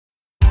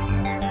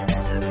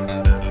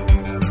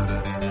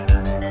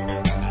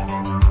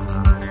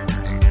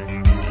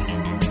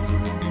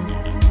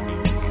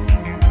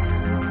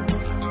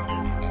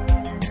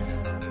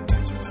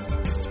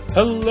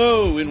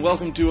Hello, and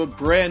welcome to a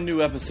brand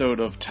new episode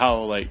of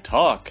Towel Light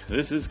Talk.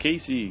 This is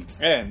Casey.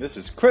 And this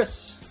is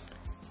Chris.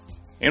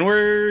 And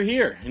we're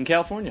here in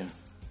California.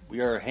 We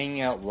are hanging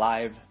out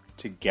live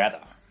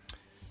together.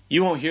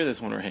 You won't hear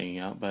this when we're hanging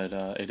out, but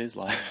it is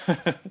live.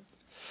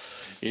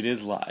 It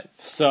is live.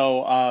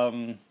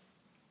 So,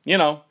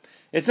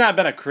 it's not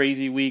been a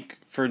crazy week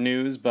for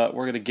news, but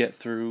we're going to get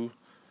through.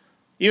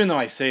 Even though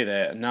I say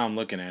that, now I'm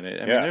looking at it.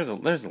 I mean,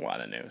 there's a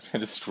lot of news. I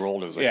just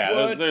scrolled. It was like,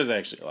 yeah, there's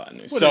actually a lot of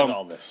news. What is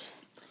all this?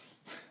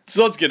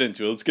 So let's get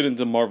into it. Let's get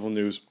into Marvel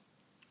news.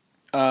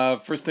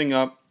 First thing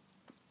up,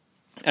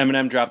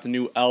 Eminem dropped a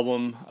new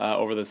album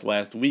over this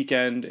last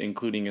weekend,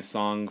 including a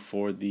song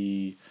for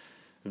the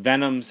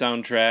Venom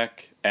soundtrack,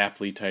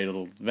 aptly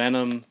titled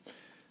Venom.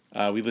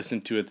 We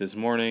listened to it this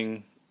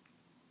morning.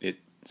 It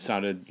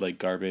sounded like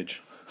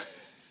garbage.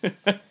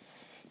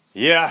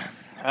 Yeah,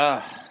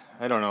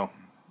 I don't know.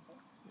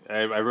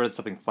 I read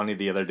something funny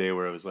the other day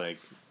where it was like,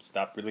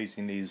 stop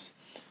releasing these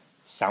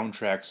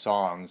soundtrack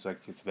songs like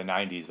it's the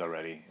 90s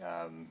already.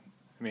 I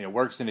mean, it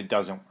works and it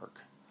doesn't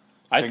work.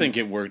 I think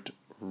it worked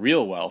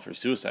real well for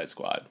Suicide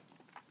Squad.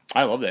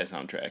 I love that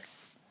soundtrack.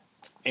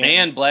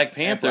 And Black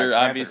Panther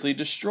obviously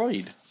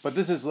destroyed. But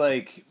this is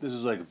like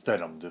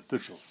Venom, the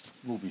official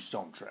movie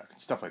soundtrack,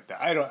 stuff like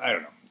that. I don't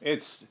know.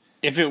 It's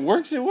if it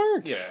works, it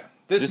works. Yeah.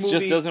 This movie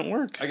just doesn't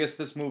work. I guess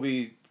this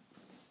movie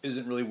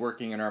isn't really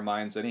working in our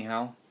minds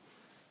anyhow.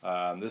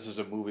 This is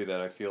a movie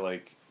that I feel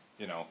like,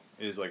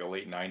 is like a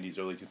late 90s,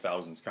 early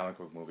 2000s comic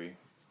book movie.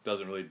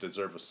 Doesn't really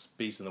deserve a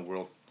space in the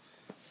world.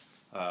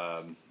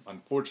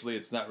 Unfortunately,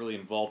 it's not really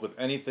involved with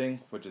anything,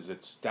 which is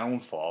its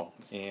downfall,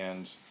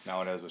 and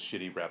now it has a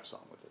shitty rap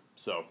song with it.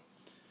 So,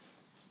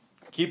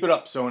 keep it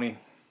up, Sony.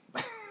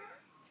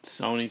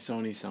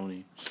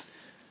 Sony.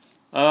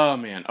 Oh,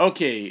 man.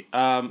 Okay,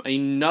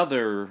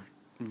 another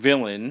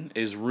villain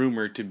is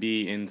rumored to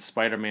be in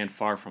Spider-Man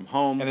Far From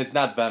Home. And it's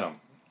not Venom.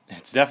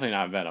 It's definitely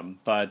not Venom,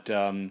 but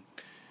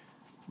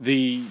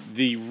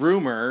the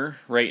rumor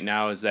right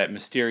now is that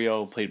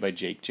Mysterio, played by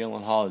Jake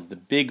Gyllenhaal, is the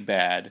big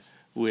bad,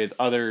 with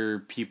other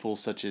people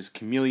such as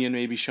Chameleon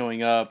maybe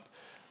showing up,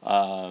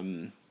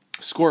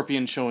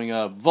 Scorpion showing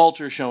up,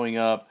 Vulture showing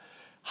up,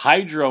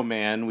 Hydro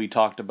Man we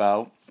talked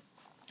about,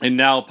 and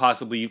now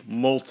possibly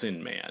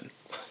Molten Man.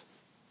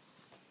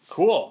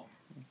 Cool.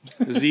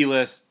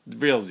 Z-list,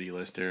 real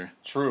Z-lister.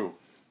 True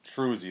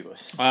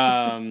Z-list.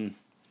 Fine.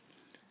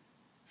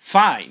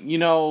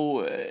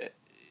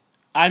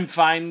 I'm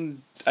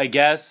fine, I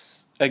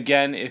guess,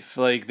 again, if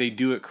they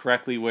do it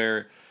correctly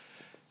where,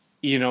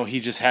 he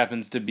just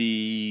happens to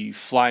be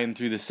flying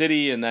through the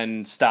city and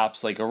then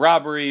stops a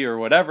robbery or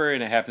whatever,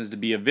 and it happens to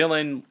be a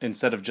villain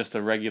instead of just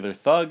a regular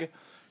thug.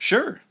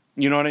 Sure.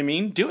 You know what I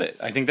mean? Do it.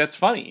 I think that's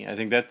funny. I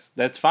think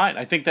that's fine.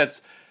 I think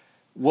that's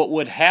what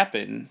would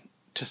happen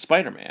to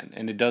Spider-Man,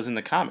 and it does in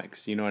the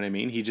comics. You know what I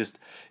mean? He just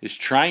is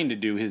trying to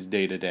do his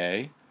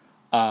day-to-day,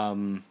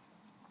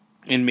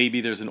 and maybe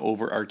there's an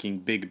overarching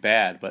big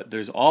bad, but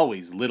there's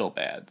always little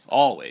bads.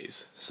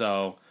 Always.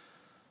 So,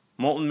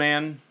 Molten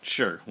Man,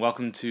 sure.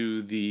 Welcome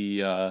to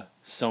the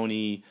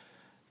Sony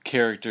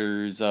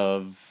characters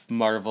of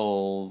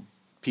Marvel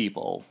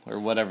people, or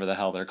whatever the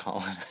hell they're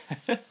calling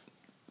it.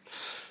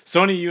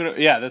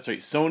 Yeah, that's right.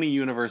 Sony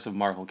Universe of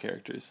Marvel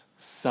characters.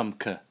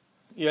 SUMK.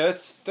 Yeah,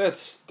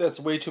 that's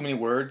way too many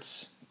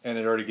words, and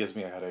it already gives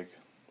me a headache.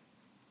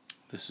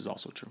 This is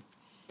also true.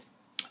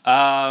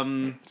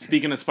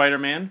 Speaking of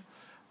Spider-Man,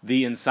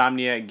 the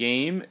Insomniac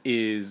game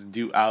is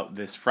due out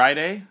this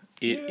Friday.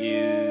 It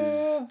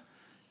is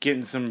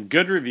getting some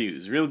good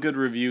reviews, real good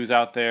reviews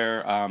out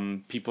there.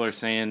 People are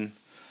saying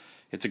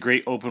it's a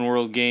great open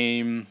world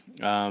game.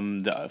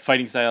 The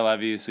fighting style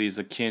obviously is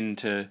akin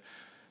to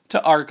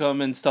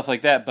Arkham and stuff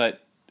like that,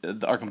 but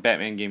the Arkham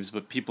Batman games,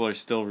 but people are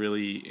still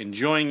really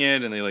enjoying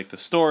it, and they like the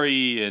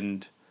story,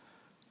 and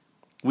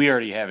we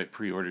already have it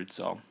pre-ordered,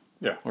 so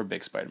yeah, we're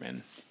big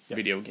Spider-Man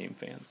video game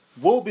fans.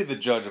 We'll be the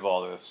judge of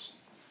all this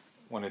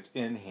when it's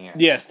in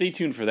hand. Yeah, stay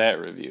tuned for that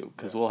review,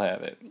 because we'll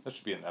have it. That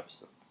should be an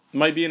episode.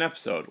 Might be an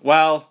episode.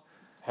 Well,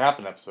 half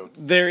an episode.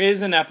 There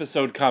is an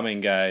episode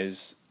coming,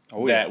 guys,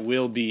 that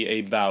will be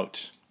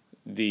about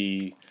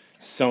the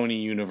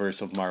Sony universe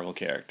of Marvel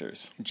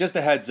characters. Just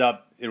a heads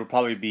up, it will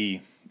probably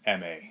be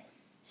MA.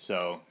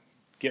 So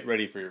get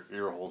ready for your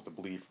ear holes to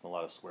bleed from a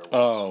lot of swear words.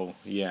 Oh,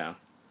 yeah.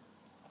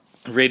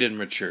 Rated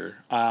mature.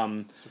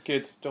 So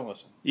kids, don't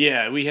listen.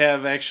 Yeah, we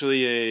have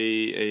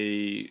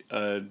actually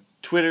a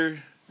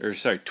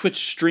Twitch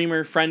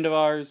streamer friend of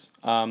ours,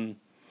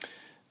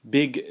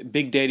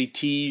 Big Daddy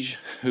Tej,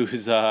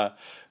 who's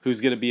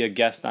gonna be a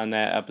guest on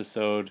that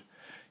episode.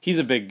 He's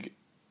a big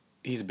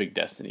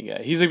Destiny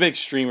guy. He's a big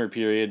streamer,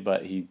 period,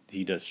 but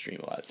he does stream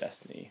a lot of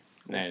Destiny.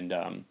 Cool.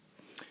 And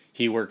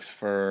he works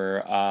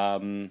for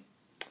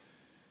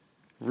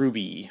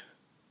Ruby.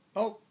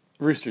 Oh.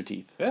 Rooster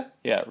Teeth. Yeah?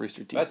 Yeah,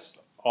 Rooster Teeth. That's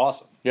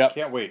awesome. Yeah.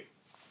 Can't wait.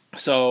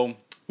 So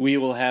we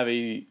will have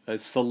a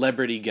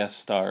celebrity guest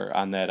star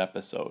on that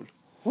episode.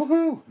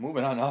 Woohoo!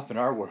 Moving on up in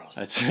our world.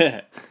 That's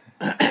it.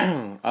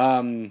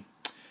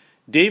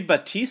 Dave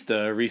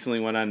Bautista recently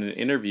went on an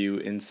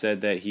interview and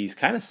said that he's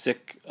kind of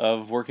sick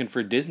of working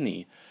for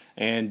Disney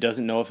and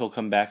doesn't know if he'll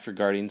come back for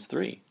Guardians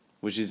 3,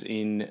 which is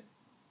in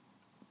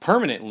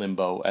permanent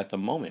limbo at the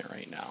moment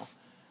right now.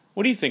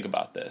 What do you think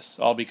about this?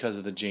 All because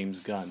of the James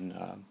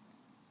Gunn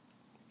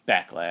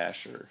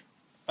backlash or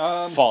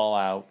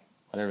fallout,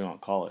 whatever you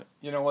want to call it.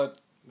 You know what?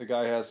 The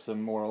guy has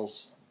some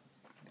morals,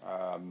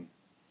 and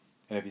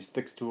if he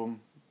sticks to them,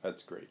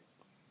 that's great.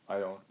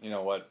 You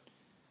know what?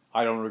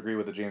 I don't agree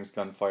with the James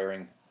Gunn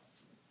firing.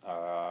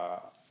 I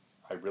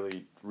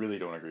really, really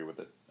don't agree with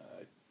it.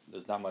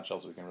 There's not much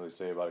else we can really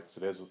say about it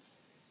because it is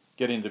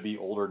getting to be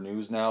older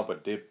news now.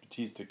 But Dave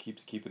Bautista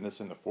keeps keeping this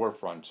in the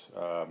forefront,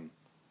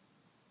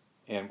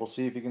 and we'll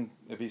see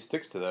if he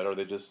sticks to that, or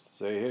they just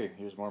say, hey,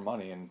 here's more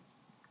money, and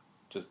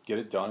just get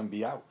it done and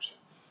be out.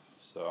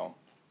 So.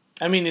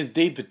 I mean, is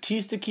Dave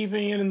Bautista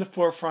keeping it in the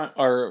forefront,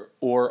 or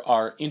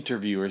are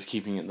interviewers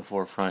keeping it in the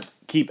forefront?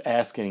 Keep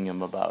asking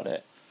him about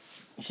it.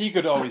 He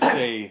could always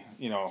say,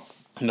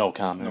 no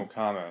comment. No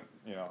comment.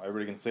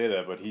 Everybody can say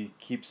that, but he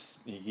keeps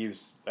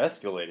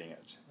escalating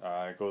it.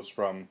 It goes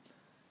from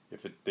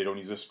they don't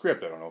use a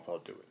script, I don't know if I'll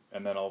do it,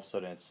 and then all of a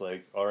sudden it's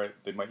like, all right,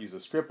 they might use a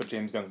script, but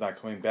James Gunn's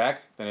not coming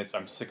back. Then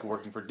I'm sick of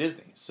working for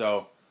Disney.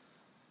 So,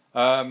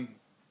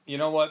 you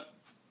know what?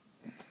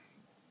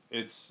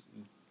 It's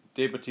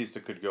Dave Bautista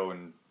could go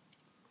and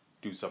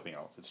do something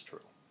else. It's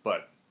true,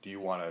 but do you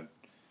want to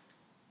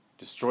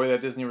destroy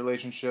that Disney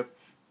relationship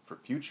for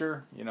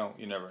future? You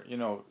never. You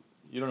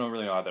don't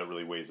really know how that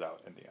really weighs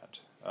out in the end.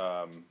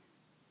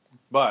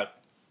 But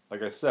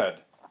like I said,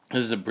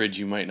 this is a bridge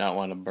you might not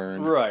want to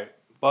burn. Right,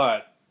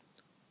 but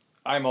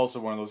I'm also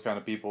one of those kind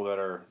of people that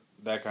are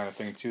that kind of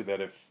thing too.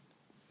 That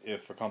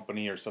if a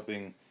company or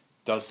something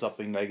does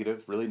something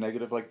negative, really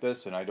negative like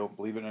this, and I don't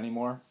believe it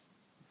anymore,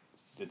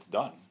 it's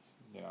done.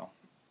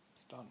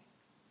 It's done.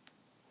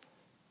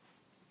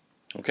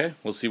 Okay,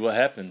 we'll see what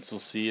happens. We'll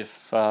see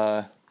if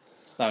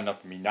it's not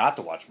enough for me not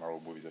to watch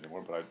Marvel movies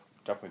anymore, but I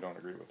definitely don't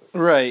agree with it.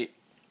 Right.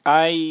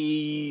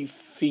 I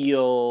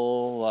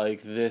feel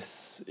like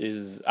this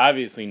is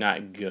obviously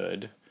not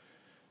good.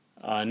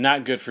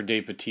 Not good for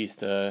Dave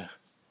Bautista.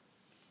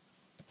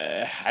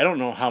 I don't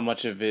know how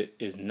much of it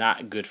is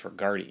not good for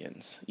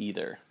Guardians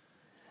either.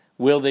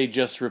 Will they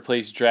just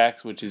replace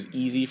Drax, which is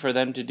easy for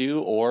them to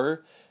do,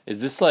 or is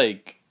this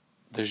like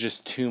there's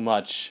just too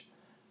much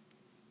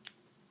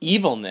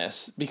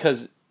evilness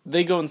because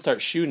they go and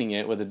start shooting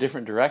it with a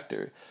different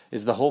director?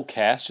 Is the whole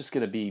cast just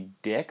going to be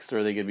dicks, or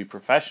are they going to be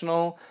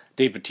professional?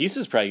 Dave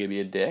Bautista's probably going to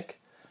be a dick.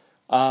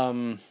 I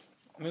mean,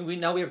 we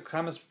have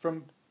comments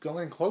from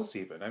Glenn Close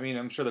even. I mean,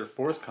 I'm sure they're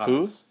forced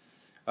comments.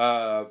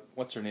 Who?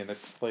 What's her name that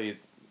played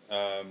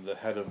the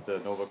head of the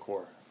Nova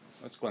Corps?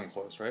 That's Glenn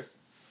Close, right?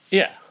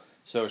 Yeah.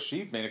 So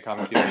she made a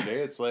comment the other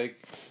day. It's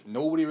like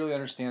nobody really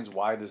understands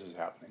why this is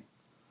happening.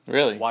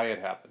 Really? Why it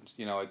happened.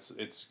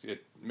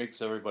 It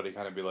makes everybody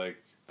kind of be like,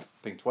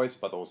 think twice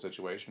about the whole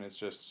situation. It's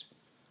just,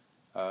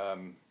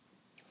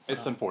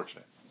 it's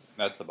unfortunate.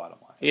 That's the bottom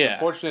line. It's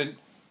unfortunate,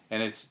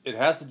 and it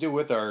has to do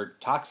with our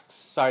toxic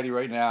society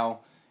right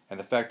now, and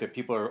the fact that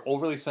people are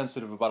overly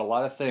sensitive about a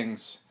lot of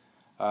things,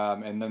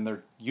 and then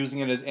they're using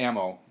it as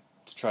ammo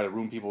to try to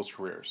ruin people's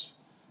careers.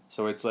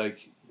 So it's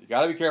like you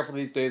got to be careful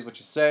these days what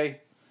you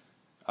say,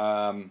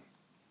 but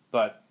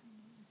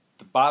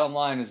the bottom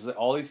line is that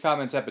all these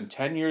comments happened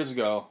 10 years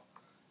ago,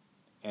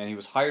 and he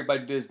was hired by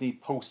Disney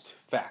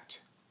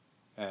post-fact.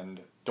 And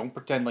don't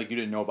pretend like you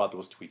didn't know about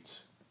those tweets.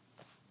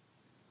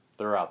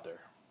 They're out there.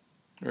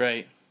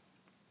 Right.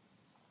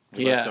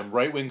 You let some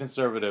right-wing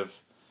conservative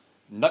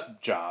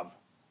nut job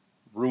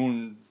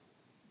ruin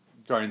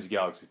Guardians of the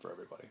Galaxy for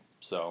everybody.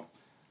 So,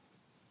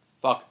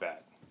 fuck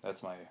that.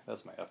 That's my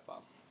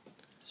F-bomb.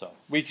 So,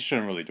 we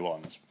shouldn't really dwell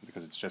on this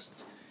because it's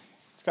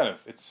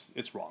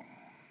wrong.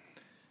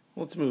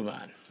 Let's move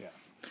on.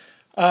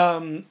 Yeah.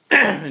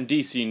 In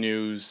DC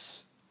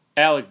news,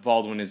 Alec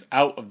Baldwin is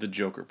out of the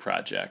Joker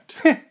project.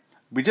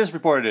 We just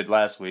reported it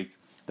last week.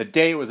 The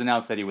day it was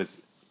announced that he was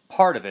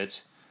part of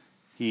it,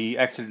 he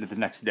exited the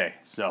next day.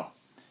 So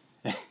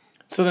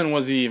then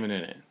was he even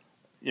in it?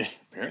 Yeah,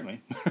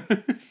 apparently.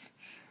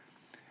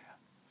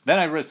 Then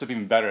I read something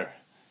even better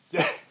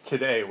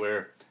today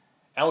where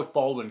Alec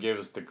Baldwin gave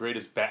us the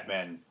greatest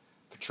Batman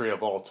portrayal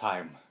of all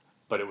time,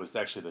 but it was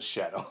actually the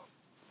Shadow.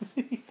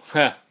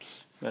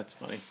 That's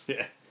funny.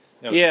 Yeah.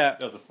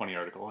 That was a funny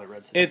article I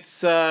read today.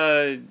 It's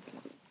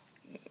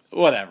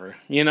whatever.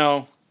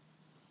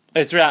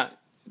 It's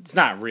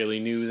not really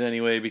news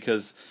anyway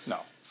because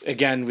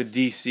again with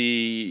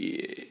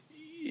DC,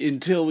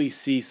 until we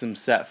see some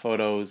set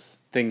photos,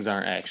 things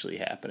aren't actually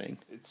happening.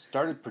 It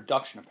started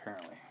production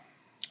apparently.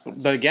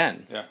 But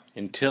again,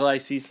 until I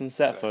see some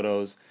set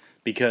photos,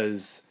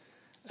 because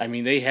I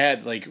mean they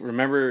had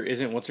remember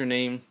what's her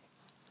name?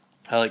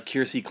 How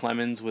Kiersey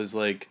Clemens was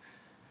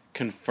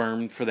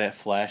confirmed for that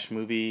Flash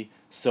movie.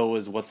 So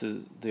was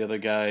the other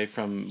guy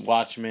from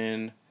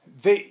Watchmen.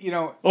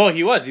 Oh,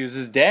 he was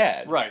his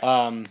dad. Right.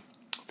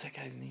 What's that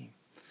guy's name?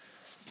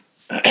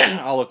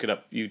 I'll look it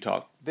up. You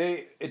talk.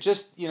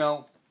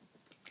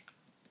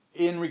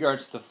 in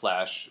regards to the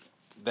Flash,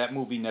 that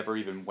movie never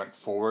even went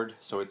forward.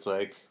 So it's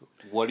like,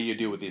 what do you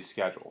do with these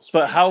schedules?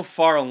 But how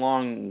far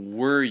along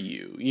were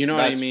you? You know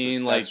what I That's true.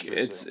 mean? That's Like true,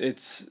 too.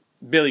 it's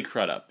Billy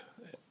Crudup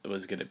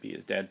was gonna be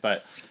his dad,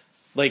 but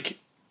like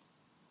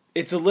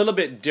it's a little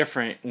bit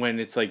different when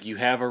it's like you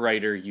have a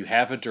writer, you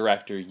have a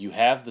director, you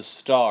have the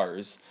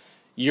stars,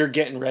 you're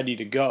getting ready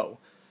to go.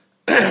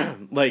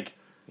 Like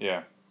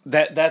Yeah,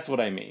 that's what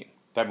I mean.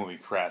 that movie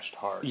crashed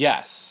hard.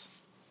 Yes.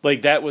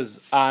 Like that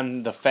was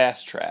on the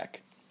fast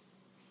track.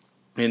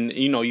 And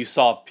you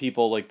saw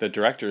people like the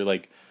director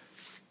like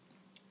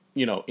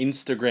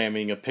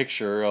Instagramming a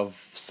picture of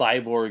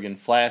Cyborg and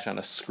Flash on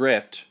a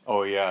script,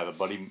 Oh yeah, the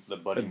a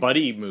buddy.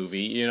 buddy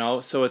movie,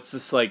 so it's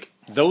just like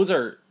those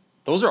are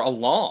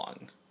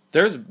along.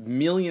 There's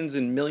millions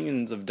and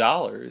millions of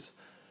dollars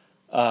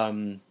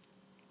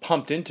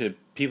pumped into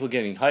people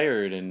getting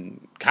hired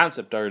and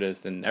concept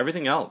artists and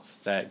everything else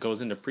that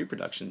goes into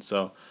pre-production.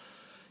 So,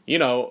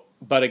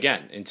 but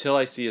again, until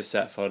I see a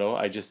set photo,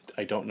 I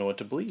don't know what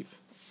to believe.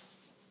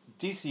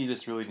 DC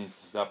just really needs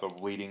to stop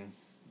waiting.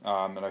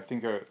 And I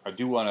think I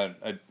do want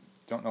to. I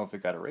don't know if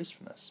it got erased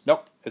from this.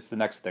 Nope, it's the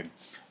next thing.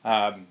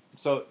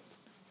 So,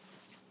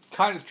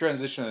 kind of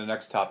transition to the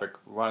next topic.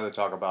 We wanted to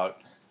talk about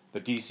the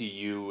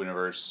DCU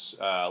universe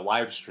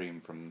live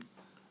stream from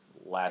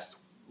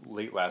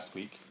late last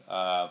week.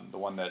 The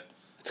one that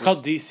It's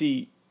called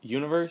DC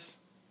Universe.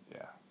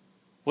 Yeah,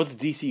 What's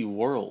DC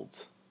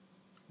World?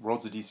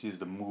 Worlds of DC is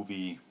the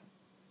movie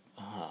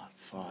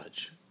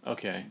Fudge.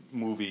 Okay.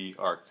 movie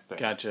arc thing.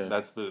 Gotcha.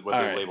 That's what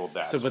All they right. labeled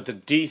that. So, but the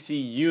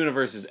DC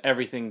Universe is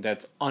everything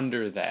that's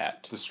under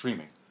that. The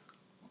streaming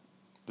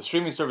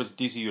service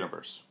DC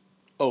Universe.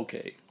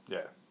 Okay. Yeah.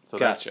 So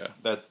Gotcha.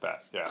 That's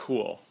that. Yeah.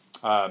 Cool.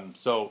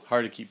 So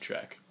Hard to keep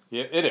track.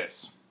 yeah, it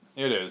is.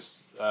 It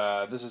is.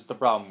 This is the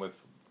problem with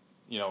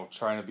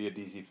trying to be a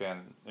DC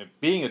fan,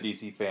 being a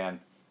DC fan,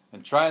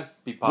 and trying to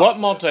be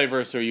positive. What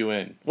multiverse are you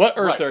in? What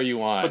Earth Right. are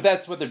you on? But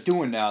that's what they're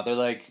doing now. They're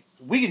like,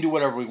 we can do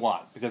whatever we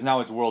want because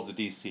now it's Worlds of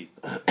DC.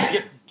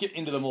 Get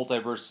into the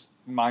multiverse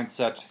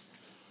mindset.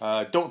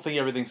 Don't think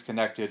everything's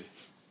connected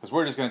because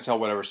we're just going to tell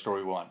whatever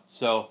story we want.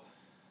 So,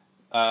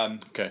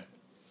 okay.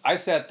 I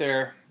sat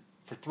there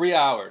for 3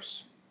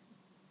 hours,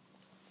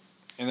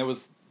 and it was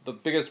the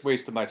biggest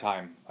waste of my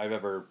time I've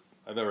ever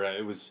had.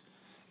 It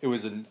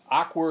was an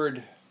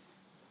awkward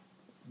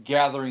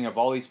gathering of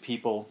all these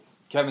people.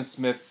 Kevin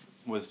Smith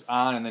was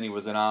on, and then he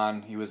wasn't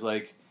on. He was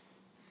like,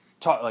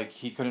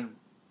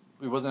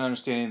 he wasn't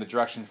understanding the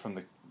direction from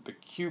the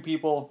Q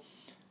people.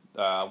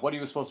 What he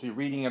was supposed to be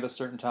reading at a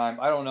certain time.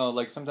 I don't know.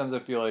 Like sometimes I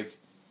feel like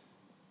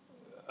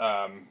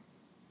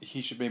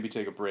he should maybe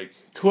take a break.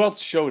 Who else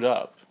showed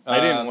up? I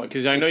didn't,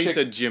 because I know you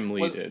said Jim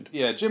Lee well, did.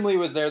 Yeah, Jim Lee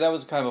was there. That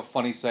was kind of a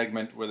funny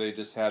segment where they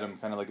just had him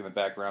kind of like in the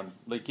background.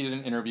 Like he did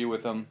an interview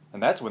with him,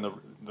 and that's when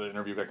the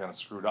interview got kind of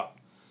screwed up,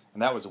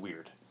 and that was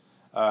weird.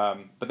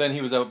 But then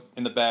he was out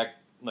in the back,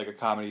 like a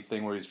comedy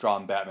thing where he's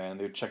drawing Batman, and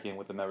they would check in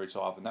with him every so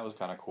often. That was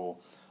kind of cool.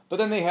 But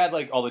then they had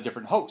like all the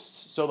different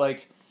hosts. So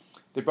like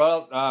they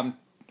brought out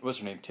what's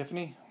her name,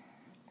 Tiffany,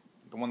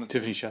 the one that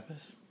Tiffany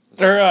Shepis?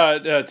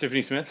 Or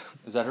Tiffany Smith?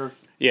 Is that her?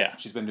 Yeah.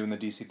 She's been doing the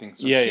DC thing.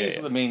 So Yeah, she's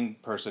yeah. the main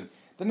person.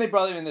 Then they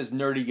brought in this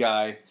nerdy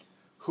guy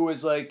who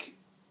was like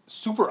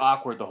super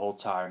awkward the whole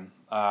time,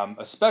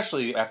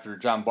 especially after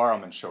John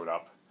Barrowman showed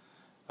up,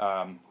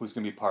 who's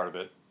going to be part of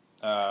it.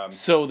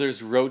 So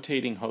there's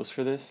rotating hosts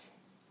for this?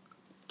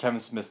 Kevin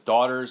Smith's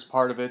daughter's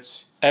part of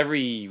it.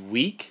 Every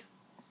week?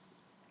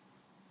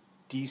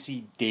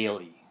 DC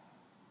Daily.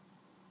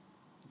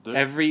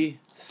 Every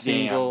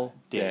single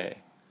day. day.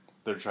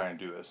 They're trying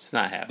to do this. It's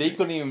not happening. They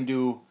couldn't even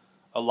do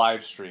a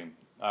live stream.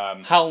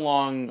 How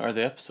long are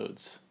the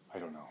episodes? I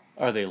don't know.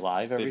 Are they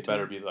live every They time?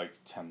 better be like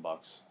 $10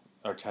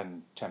 or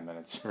 10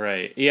 minutes.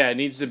 Right. Yeah, it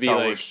needs to be Star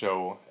like... Wars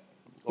show.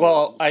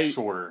 Well,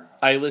 shorter.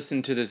 I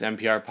listened to this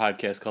NPR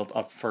podcast called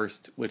Up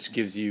First, which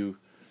gives you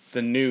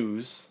the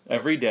news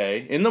every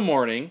day in the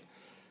morning.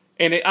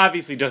 And it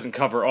obviously doesn't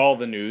cover all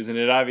the news, and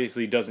it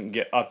obviously doesn't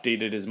get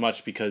updated as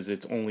much because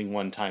it's only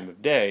one time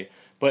of day.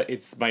 But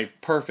it's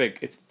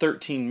it's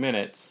 13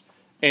 minutes,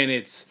 and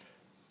it's,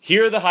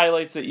 here are the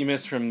highlights that you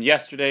missed from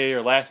yesterday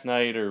or last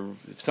night, or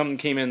if something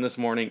came in this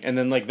morning, and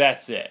then like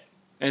that's it.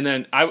 And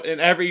then and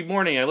every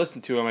morning I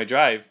listen to it on my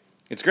drive.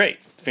 It's great.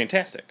 It's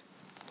fantastic.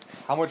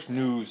 How much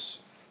news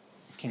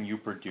can you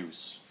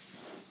produce?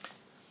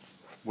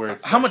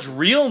 How much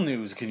real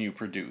news can you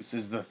produce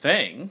is the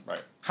thing. Right.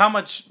 How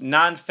much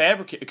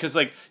non-fabricated... Because,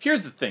 like,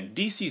 here's the thing.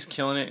 DC's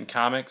killing it in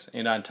comics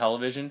and on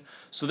television.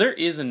 So there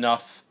is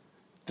enough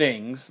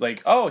things.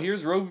 Like, oh,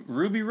 here's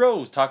Ruby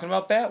Rose talking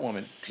about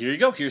Batwoman. Here you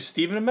go. Here's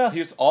Stephen Amell.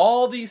 Here's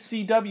all these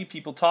CW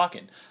people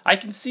talking. I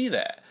can see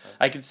that.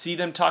 I can see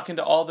them talking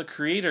to all the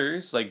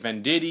creators, like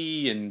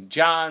Venditti and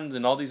Johns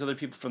and all these other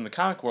people from the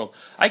comic world.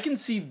 I can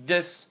see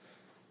this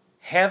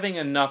having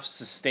enough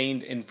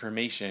sustained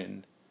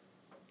information...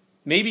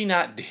 Maybe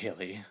not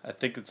daily. I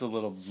think it's a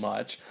little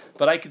much.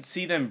 But I could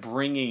see them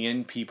bringing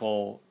in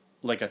people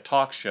like a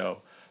talk show.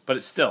 But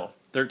it's still,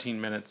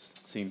 13 minutes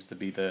seems to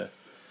be the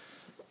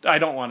I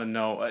don't want to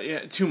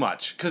know too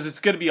much because it's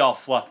going to be all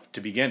fluff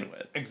to begin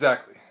with.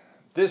 Exactly.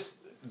 This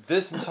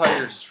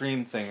entire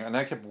stream thing, and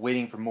I kept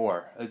waiting for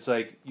more. It's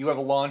like you have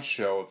a launch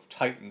show of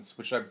Titans,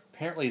 which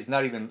apparently is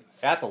not even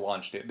at the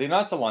launch date. They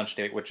announced the launch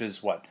date, which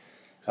is what?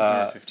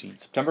 September 15th.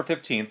 September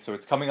 15th, so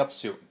it's coming up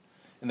soon.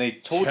 And they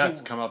told you...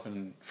 it's come up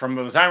from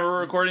the time we're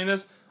recording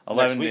this,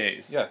 11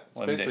 days. Yeah,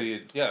 it's basically...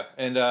 Days. Yeah,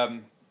 and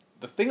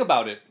the thing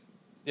about it...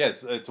 Yeah,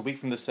 it's a week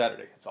from this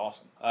Saturday. It's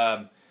awesome.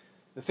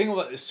 The thing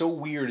about it is so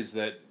weird is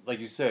that, like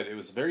you said, it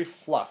was very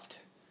fluffed.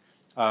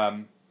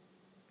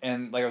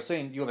 And like I was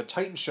saying, you have a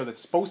Titan show that's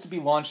supposed to be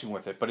launching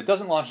with it, but it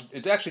doesn't launch.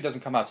 It actually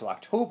doesn't come out till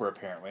October,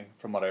 apparently,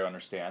 from what I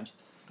understand.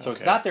 So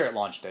It's not there at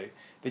launch day.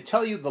 They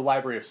tell you the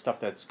library of stuff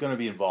that's going to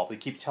be involved. They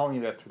keep telling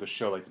you that through the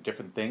show, like the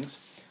different things.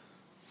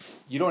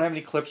 You don't have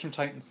any clips from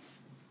Titans.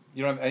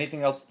 You don't have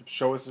anything else to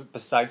show us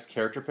besides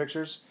character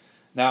pictures.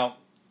 Now,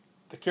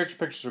 the character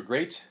pictures are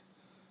great.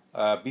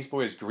 Beast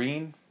Boy is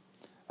green.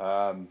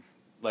 I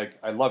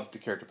love the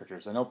character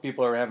pictures. I know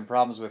people are having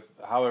problems with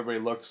how everybody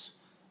looks,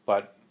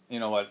 but you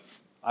know what?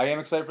 I am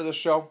excited for this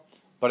show,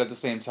 but at the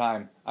same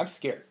time, I'm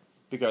scared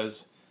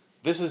because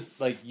this is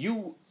like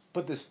you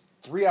put this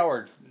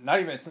 3-hour, it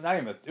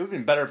would have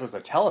been better if it was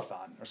a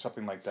telethon or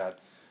something like that,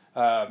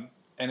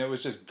 and it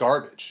was just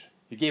garbage.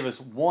 You gave us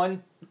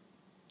one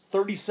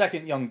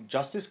 30-second Young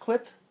Justice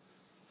clip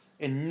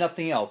and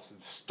nothing else.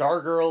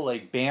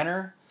 Stargirl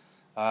banner,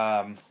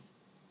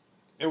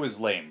 it was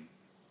lame.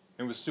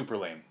 It was super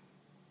lame.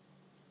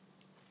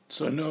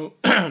 So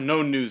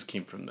no news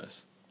came from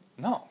this.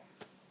 No.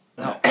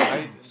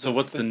 So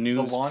what's the news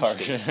the launch part?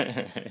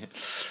 date.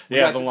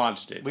 The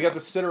launch date. We got to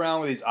sit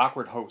around with these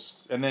awkward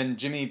hosts, and then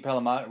Jimmy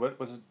Palmiotti, what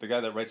was it, the guy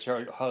that writes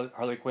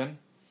Harley Quinn?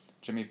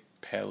 Jimmy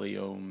Palmiotti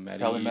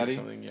or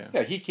something, yeah.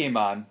 Yeah, he came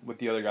on with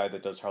the other guy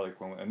that does Harley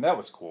Quinn, and that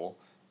was cool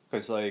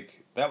because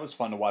that was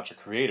fun to watch a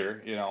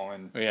creator,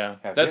 and yeah,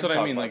 that's what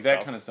I mean. Like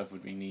that kind of stuff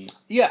would be neat.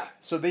 Yeah,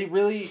 so they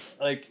really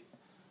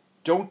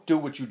don't do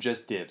what you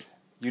just did.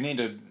 You need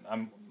to.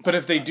 But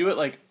if they do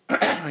it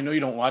I know you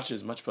don't watch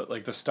as much, but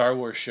the Star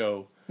Wars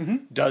show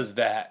does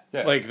that.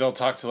 Yeah. They'll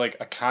talk to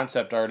a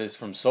concept artist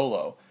from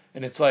Solo,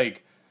 and it's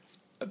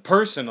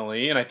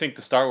personally, and I think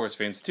the Star Wars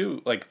fans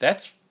too,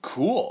 that's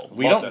cool.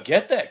 We don't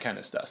get that kind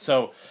of stuff.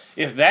 So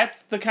if that's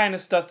the kind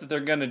of stuff that they're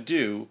gonna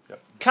do,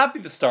 copy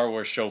the Star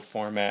Wars show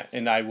format,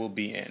 and I will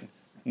be in.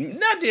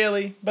 Not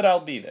daily, but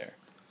I'll be there.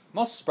 I'm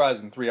also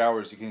surprised in 3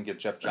 hours you can get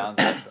Jeff Johns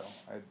on the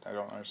show. I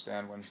don't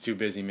understand when. He's too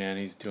busy, man.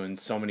 He's doing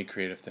so many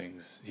creative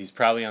things. He's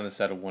probably on the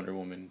set of Wonder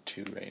Woman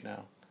 2 right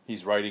now.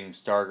 He's writing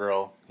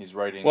Stargirl. He's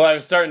writing. Well, I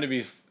was starting to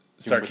be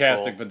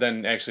sarcastic, but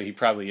then actually he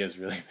probably is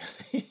really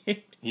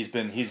busy.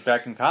 He's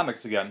back in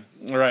comics again.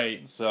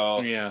 Right. So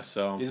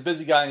so he's a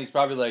busy guy, and he's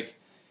probably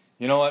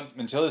you know what?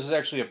 Until this is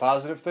actually a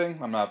positive thing,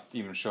 I'm not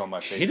even showing my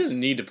face. He doesn't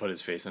need to put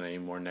his face on any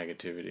more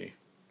negativity.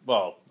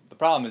 Well, the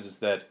problem is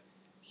that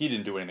he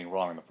didn't do anything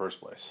wrong in the first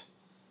place.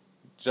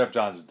 Jeff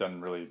Johns has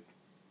done really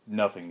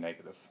nothing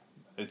negative.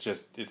 It's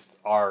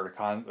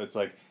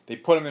they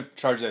put him in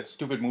charge of that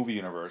stupid movie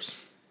universe,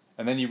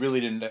 and then he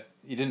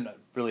didn't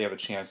really have a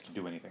chance to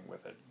do anything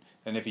with it.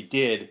 And if he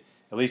did,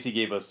 at least he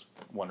gave us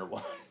Wonder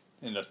Woman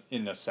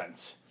in a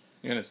sense.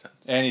 In a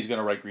sense. And he's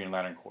gonna write Green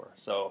Lantern Corps.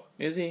 So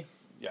is he?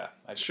 Yeah,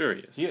 sure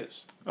he is. He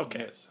is. Okay.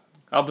 He is.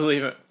 I'll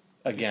believe it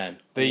again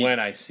when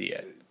I see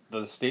it.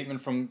 The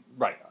statement from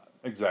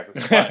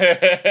exactly. From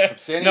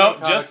San Diego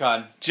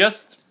Comic-Con.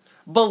 Just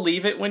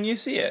believe it when you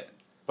see it.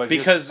 But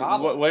because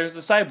where's the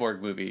Cyborg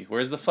movie?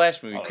 Where's the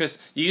Flash movie? Because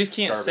you just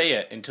can't garbage. say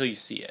it until you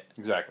see it.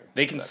 Exactly.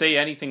 They can say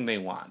anything they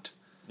want.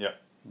 Yeah.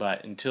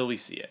 But until we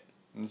see it.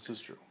 This is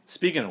true.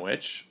 Speaking of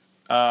which,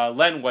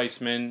 Len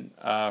Weissman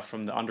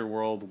from the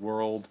Underworld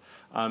world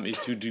is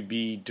to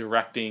be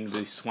directing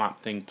the Swamp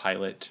Thing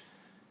pilot,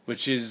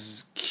 which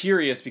is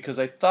curious because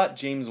I thought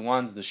James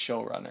Wan's the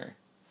showrunner.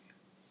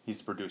 He's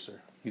the producer.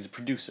 He's a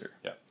producer.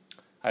 Yeah.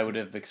 I would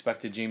have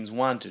expected James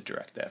Wan to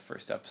direct that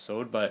first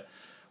episode, but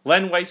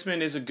Len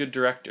Weissman is a good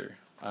director.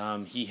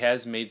 He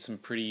has made some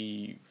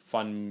pretty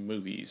fun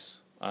movies.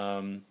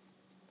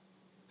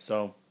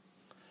 So,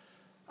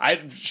 I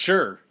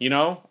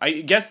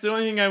guess the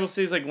only thing I will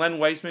say is Len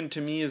Weissman to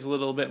me is a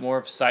little bit more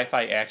of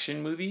sci-fi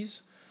action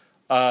movies.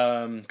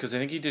 Because I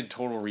think he did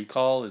Total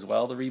Recall as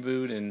well, the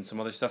reboot, and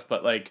some other stuff.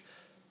 But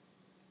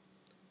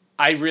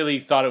I really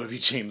thought it would be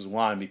James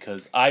Wan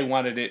because I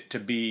wanted it to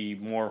be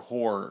more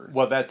horror.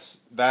 Well,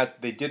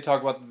 they did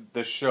talk about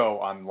the show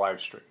on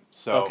live stream.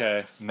 So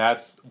okay. And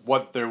that's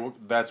what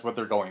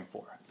they're going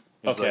for.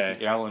 It's okay.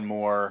 The Alan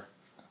Moore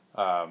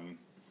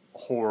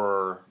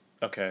horror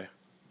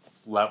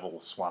level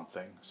Swamp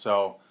Thing.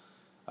 So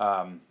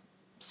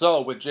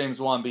with James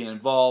Wan being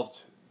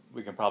involved,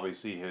 we can probably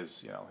see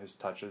his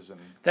touches and.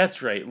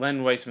 That's right.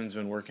 Len Weissman's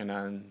been working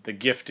on The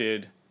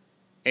Gifted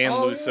and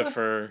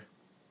Lucifer. Yeah.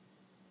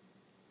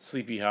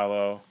 Sleepy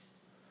Hollow.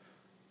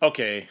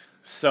 Okay,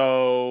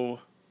 so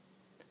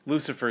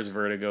Lucifer's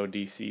Vertigo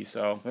DC,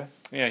 so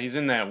yeah, he's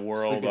in that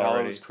world Sleepy already.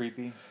 Hollow is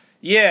creepy.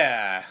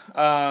 Yeah.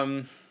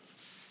 I'm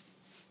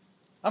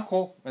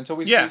cool until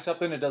we see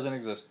something that doesn't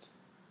exist.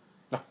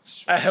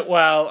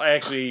 I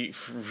actually,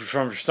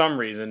 for some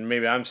reason,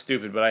 maybe I'm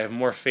stupid, but I have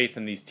more faith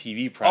in these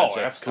TV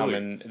projects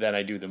coming than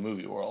I do the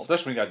movie world.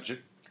 Especially when you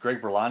got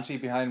Greg Berlanti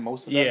behind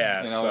most of them.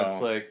 Yeah,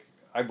 it's like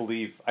I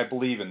believe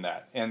in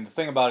that. And the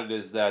thing about it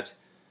is that,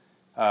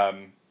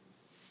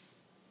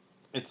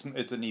 it's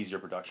an easier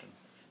production.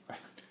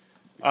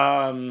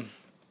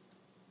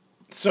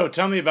 So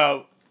tell me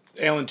about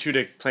Alan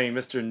Tudyk playing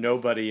Mr.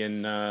 Nobody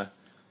in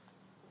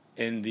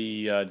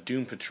the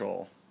Doom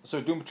Patrol. So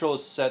Doom Patrol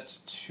is set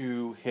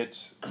to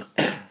hit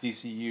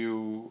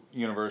DCU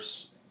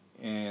Universe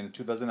in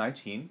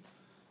 2019.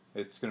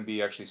 It's going to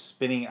be actually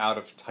spinning out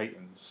of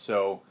Titans.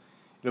 So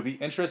it'll be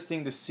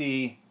interesting to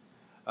see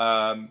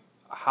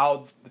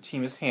how the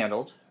team is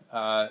handled.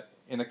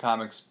 In the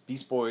comics,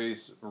 Beast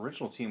Boy's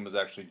original team was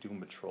actually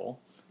Doom Patrol.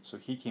 So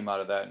he came out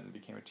of that and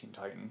became a Teen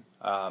Titan.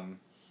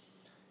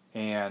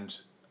 And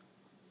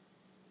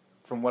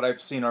from what I've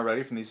seen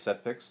already from these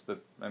set picks,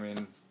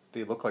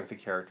 they look like the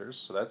characters,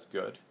 so that's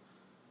good.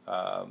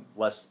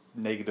 Less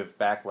negative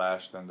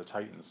backlash than the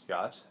Titans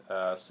got.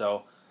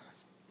 So,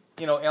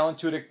 Alan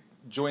Tudyk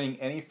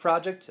joining any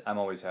project, I'm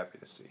always happy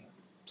to see.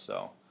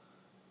 So,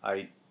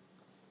 we'll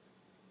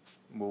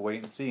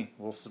wait and see.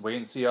 We'll wait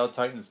and see how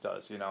Titans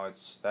does.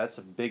 That's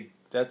a big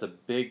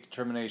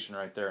determination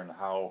right there in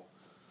how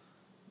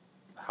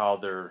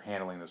they're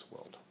handling this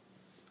world.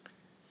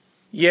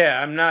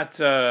 Yeah, I'm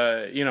not.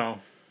 I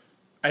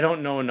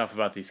don't know enough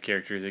about these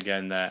characters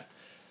again that.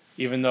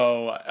 Even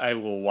though I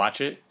will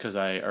watch it because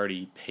I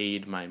already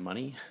paid my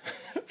money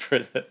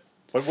but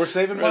we're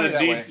saving money for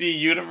the DC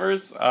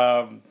Universe.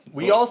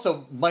 We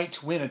also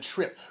might win a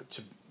trip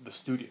to the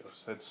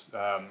studios. That's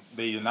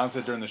they announced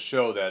it during the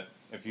show that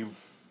to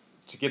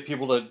get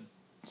people to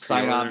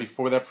sign on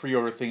before that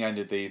pre-order thing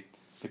ended, they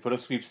put a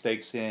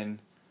sweepstakes in.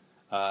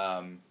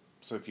 So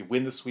if you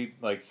win the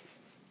sweepstakes,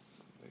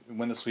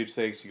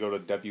 you go to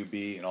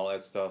WB and all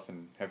that stuff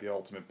and have the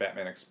ultimate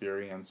Batman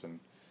experience and.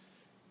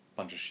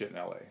 Bunch of shit in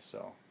LA,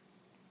 so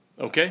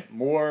okay.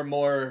 More and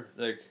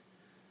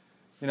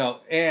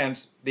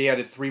they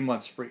added 3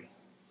 months free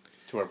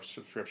to our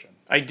subscription.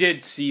 I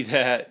did see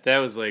that. That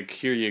was like,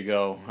 here you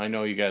go. I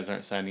know you guys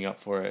aren't signing up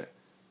for it.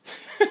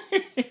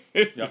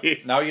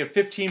 Yep. Now you get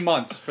 15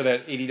 months for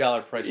that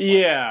 $80 price point.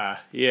 Yeah.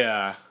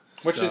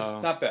 Which is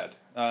not bad.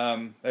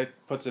 That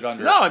puts it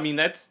under. No, I mean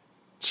that's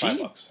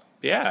cheap. $5.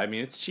 Yeah, I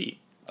mean it's cheap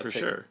for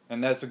sure.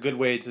 And that's a good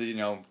way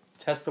to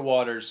test the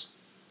waters.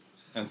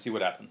 And see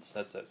what happens.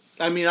 That's it.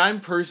 I mean,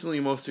 I'm personally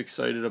most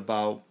excited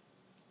about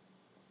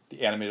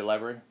the animated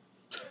library.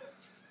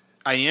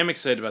 I am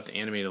excited about the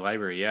animated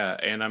library, yeah,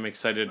 and I'm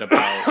excited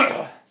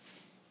about.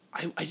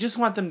 I just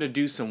want them to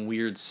do some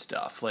weird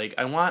stuff. Like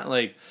I want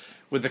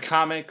with the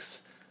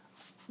comics,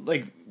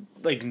 like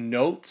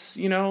notes,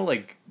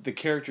 like the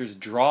characters'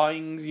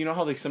 drawings. You know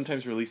how they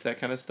sometimes release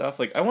that kind of stuff.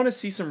 Like I want to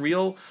see some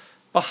real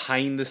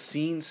behind the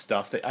scenes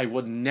stuff that I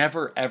would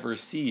never ever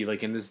see,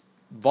 like in this.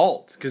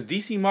 Vault, because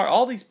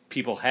all these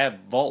people have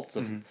vaults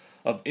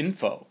of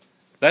info.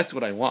 That's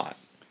what I want.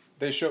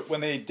 They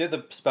when they did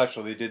the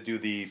special, they did do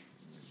the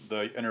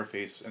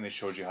interface and they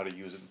showed you how to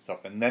use it and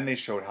stuff, and then they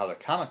showed how the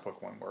comic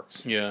book one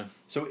works. Yeah.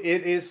 So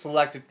it is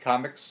selected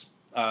comics,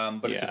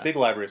 but it's a big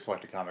library of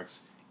selected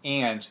comics,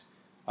 and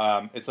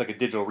it's like a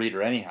digital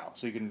reader anyhow.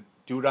 So you can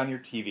do it on your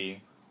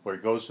TV where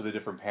it goes to the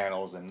different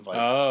panels and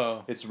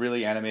it's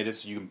really animated.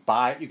 So you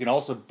can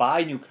also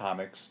buy new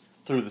comics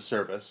through the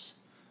service.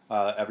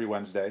 Every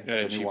Wednesday. At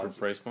a cheaper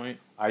price point?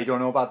 I don't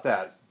know about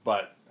that,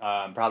 but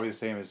probably the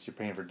same as you're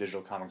paying for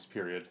digital comics,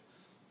 period.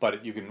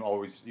 But you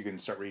can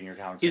start reading your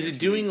comics. Is it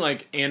doing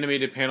like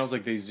animated panels,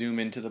 like they zoom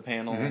into the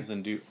panels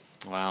and do?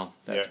 Wow,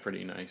 that's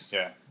pretty nice.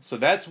 Yeah. So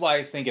that's why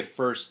I think at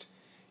first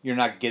you're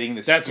not getting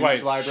this. That's why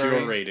it's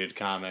library. Curated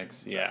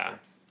comics. Exactly.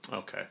 Yeah.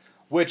 Okay.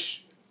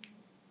 Which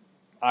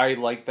I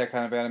like that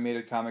kind of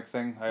animated comic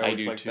thing. I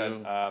always like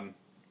too. That.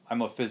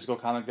 I'm a physical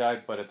comic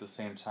guy, but at the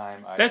same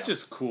time, that's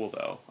just cool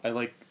though. I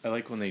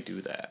like when they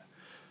do that.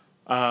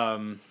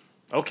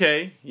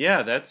 Okay,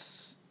 yeah,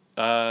 that's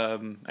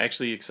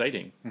actually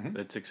exciting.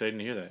 That's exciting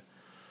to hear that.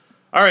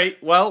 All right,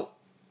 well,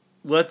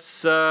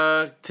 let's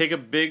take a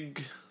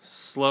big,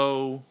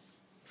 slow,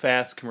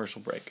 fast commercial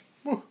break.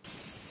 Woo.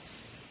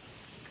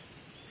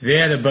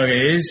 There the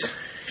bugger is.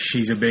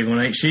 She's a big one,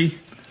 ain't she?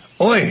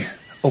 Oi!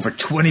 Over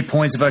 20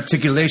 points of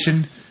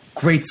articulation,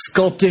 great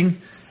sculpting,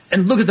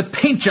 and look at the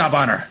paint job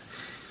on her.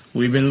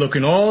 We've been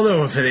looking all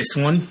over for this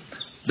one.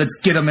 Let's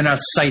get them in our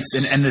sights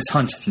and end this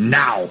hunt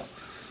now.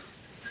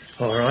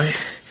 All right.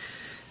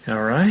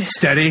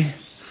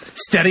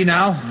 Steady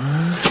now.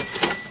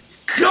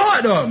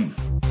 Got him!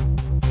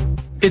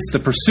 It's the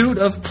pursuit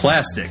of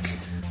plastic.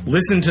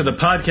 Listen to the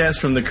podcast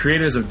from the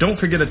creators of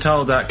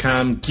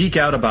Don'tForgetATowel.com. Geek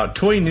out about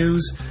toy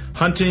news,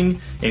 hunting,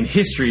 and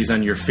histories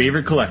on your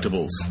favorite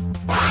collectibles.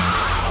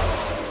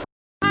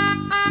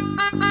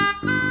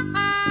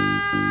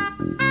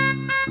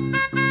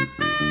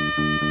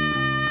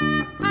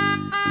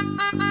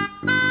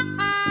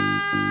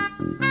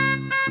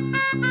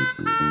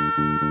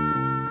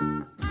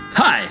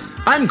 Hi,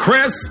 I'm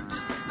Chris.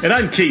 And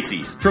I'm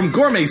Casey from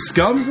Gourmet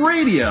Scum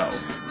Radio.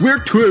 We're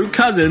two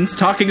cousins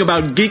talking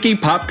about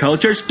geeky pop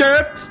culture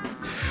stuff.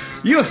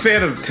 You a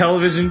fan of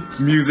television,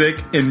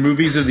 music, and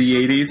movies of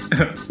the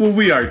 80s? Well,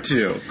 we are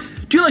too.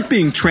 Do you like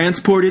being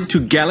transported to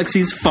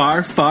galaxies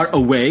far, far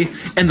away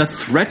and the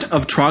threat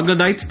of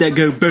troglodytes that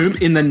go boom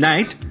in the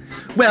night?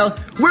 Well,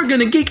 we're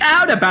gonna geek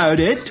out about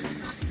it.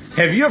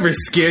 Have you ever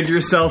scared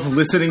yourself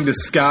listening to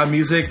ska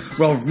music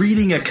while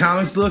reading a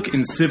comic book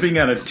and sipping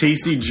on a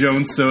tasty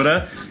Jones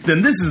soda?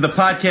 Then this is the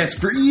podcast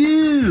for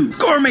you!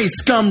 Gourmet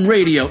Scum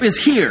Radio is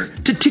here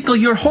to tickle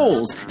your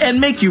holes and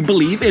make you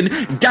believe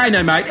in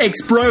dynamite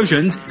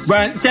explosions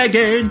once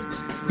again.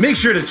 Make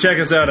sure to check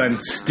us out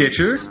on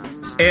Stitcher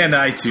and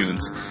iTunes.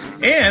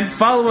 And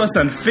follow us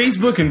on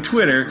Facebook and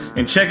Twitter,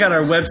 and check out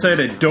our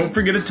website at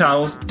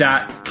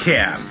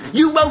don'tforgetatowel.com.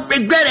 You won't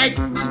regret it!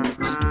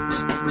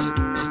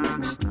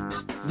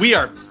 We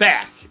are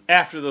back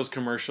after those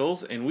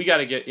commercials, and we got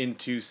to get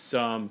into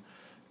some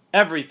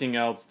everything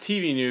else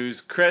TV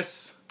news.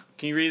 Chris,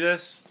 can you read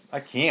this? I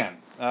can.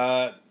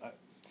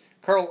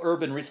 Carl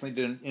Urban recently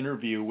did an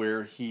interview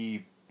where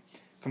he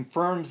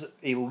confirms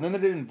a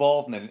limited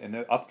involvement in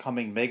the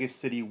upcoming Mega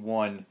City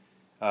 1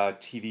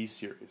 TV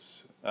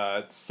series.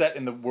 It's set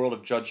in the world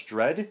of Judge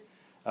Dredd.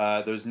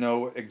 There's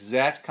no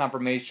exact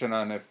confirmation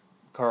on if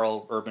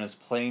Carl Urban is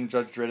playing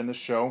Judge Dredd in the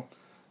show,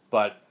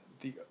 but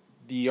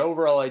the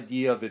overall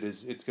idea of it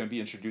is it's going to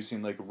be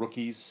introducing like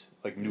rookies,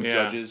 like new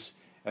judges,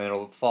 and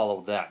it'll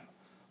follow them.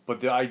 But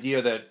the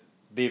idea that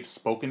they've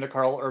spoken to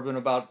Carl Urban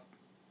about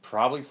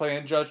probably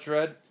playing Judge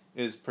Dredd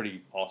is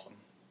pretty awesome.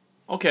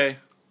 Okay,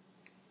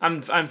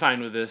 I'm fine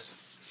with this.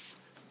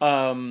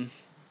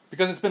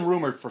 Because it's been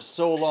rumored for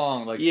so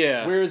long. Like,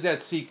 where is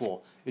that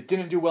sequel? It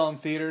didn't do well in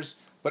theaters,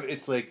 but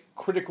it's like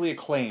critically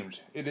acclaimed.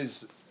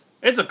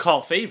 It's a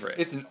cult favorite.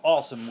 It's an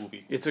awesome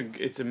movie.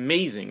 It's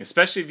amazing,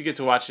 especially if you get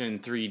to watch it in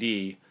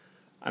 3D.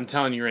 I'm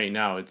telling you right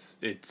now, it's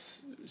really?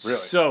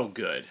 So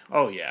good.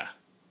 Oh yeah.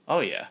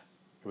 It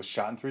was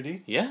shot in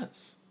 3D?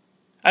 Yes.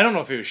 I don't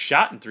know if it was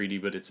shot in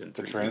 3D, but it's in 3D.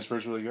 The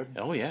transfer's really good?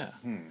 Oh yeah.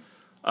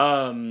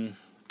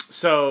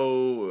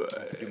 So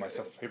I have to do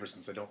myself a favor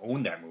since I don't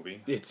own that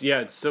movie. It's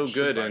so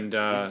good, and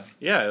I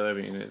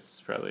mean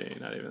it's probably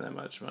not even that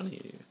much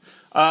money.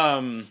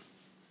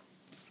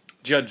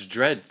 Judge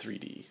Dredd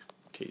 3D.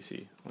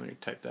 Casey. Let me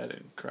type that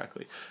in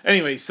correctly.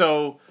 Anyway,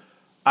 so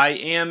I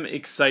am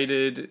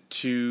excited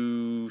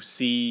to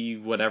see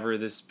whatever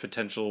this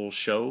potential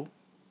show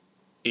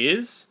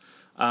is.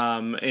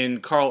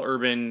 And Carl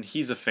Urban,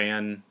 he's a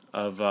fan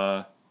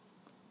of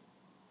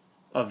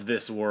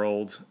this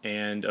world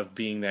and of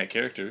being that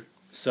character.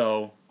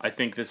 So I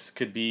think this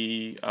could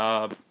be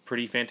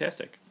pretty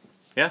fantastic.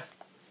 Yeah.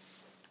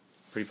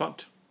 Pretty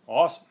pumped.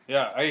 Awesome.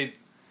 Yeah, it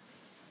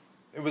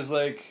was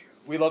like,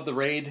 we love The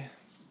Raid.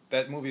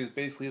 That movie is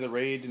basically The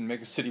Raid in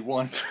Mega City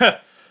 1.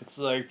 It's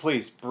like,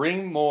 please,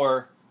 bring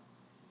more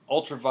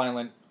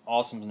ultra-violent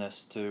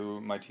awesomeness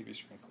to my TV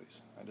screen,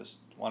 please. I just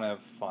want to have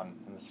fun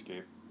and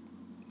escape.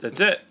 That's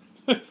it.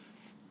 All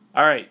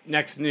right,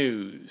 next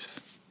news.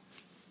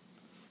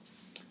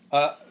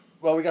 Well,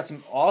 we got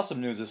some awesome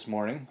news this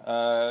morning.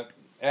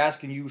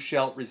 Ask and you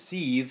shall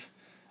receive.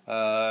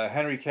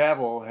 Henry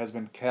Cavill has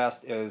been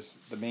cast as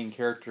the main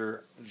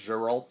character,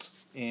 Geralt,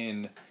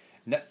 in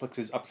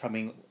Netflix's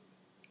upcoming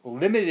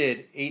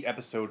limited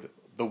 8-episode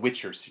The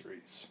Witcher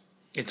series.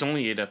 It's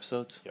only 8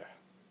 episodes? Yeah.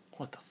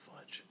 What the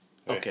fudge?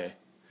 Hey, okay.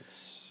 It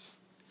is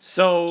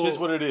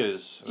what it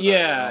is.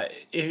 Yeah,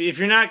 if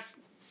you're not,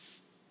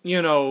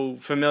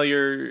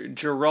 familiar,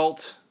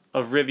 Geralt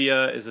of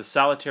Rivia is a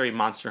solitary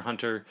monster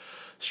hunter,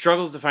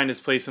 struggles to find his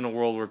place in a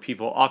world where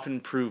people often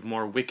prove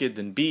more wicked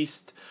than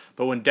beast,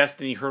 but when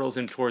destiny hurtles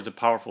him towards a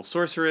powerful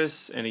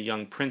sorceress and a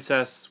young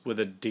princess with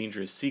a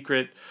dangerous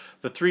secret,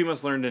 the three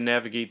must learn to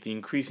navigate the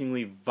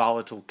increasingly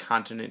volatile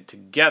continent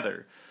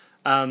together.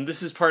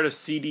 This is part of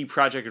CD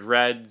Projekt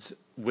Red's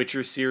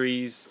Witcher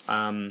series.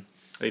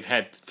 They've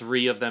had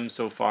 3 of them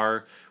so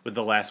far, with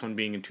the last one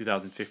being in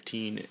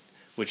 2015,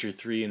 Witcher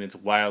 3, and it's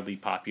wildly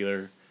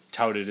popular,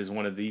 touted as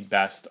one of the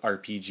best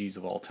RPGs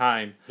of all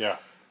time. Yeah.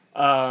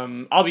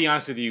 I'll be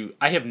honest with you,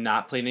 I have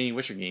not played any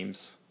Witcher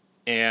games,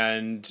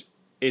 and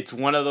it's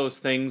one of those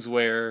things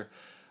where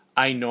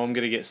I know I'm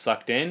going to get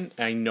sucked in,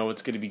 and I know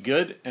it's going to be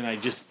good, and I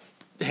just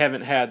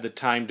haven't had the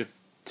time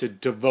to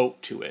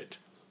devote to it.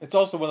 It's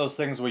also one of those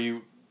things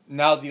where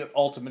now the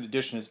Ultimate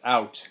Edition is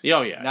out.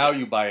 Oh, yeah. Now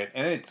you buy it,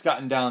 and it's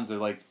gotten down to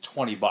like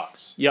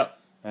 $20. Yep.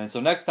 And so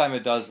next time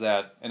it does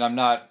that, and I'm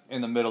not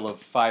in the middle of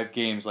 5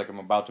 games like I'm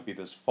about to be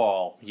this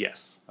fall.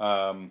 Yes.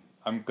 I'm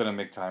going to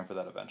make time for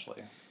that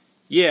eventually.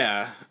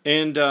 Yeah,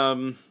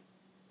 and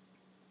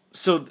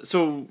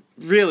so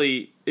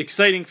really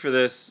excited for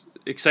this.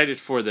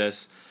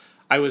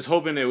 I was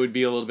hoping it would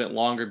be a little bit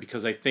longer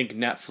because I think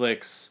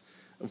Netflix,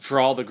 for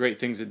all the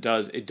great things it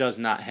does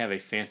not have a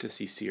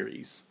fantasy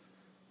series.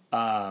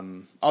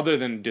 Other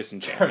than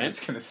Disenchantment. I was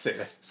going to say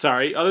that.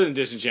 Sorry, other than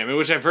Disenchantment,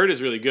 which I've heard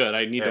is really good.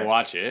 I need to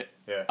watch it.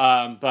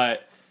 Yeah.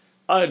 But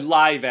a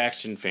live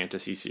action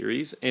fantasy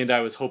series, and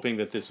I was hoping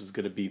that this was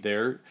going to be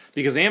there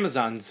because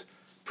Amazon's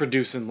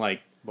producing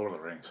like, Lord of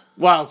the Rings.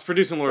 well, it's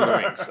producing Lord of the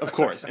Rings, of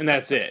course, and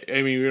that's it.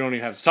 I mean, we don't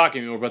even have to talk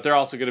anymore. But they're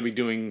also going to be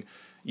doing,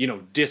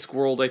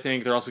 Discworld. I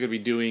think they're also going to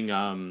be doing.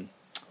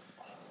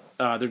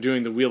 They're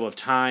doing the Wheel of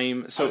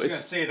Time. So I was going to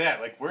say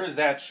that. Like, where is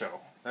that show?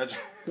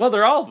 Well,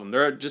 they're all of them.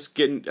 They're just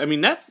getting. I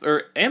mean,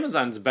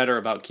 Amazon's better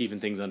about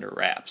keeping things under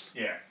wraps.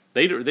 Yeah.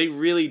 They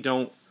really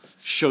don't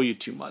show you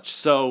too much.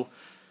 So,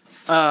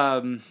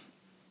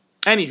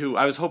 anywho,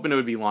 I was hoping it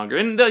would be longer,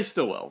 and they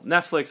still will.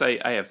 Netflix,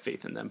 I have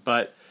faith in them,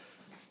 but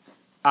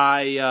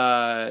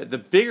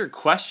the bigger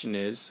question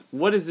is,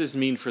 what does this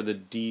mean for the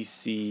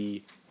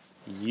DCU?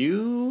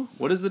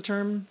 What is the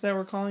term that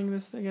we're calling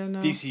this again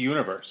now? DC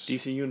Universe.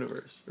 DC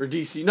Universe. Or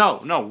DC,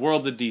 no,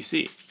 World of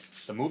DC.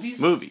 The movies?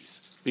 Movies.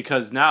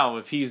 Because now,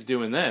 if he's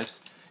doing this,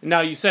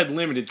 now you said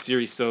limited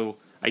series, so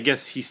I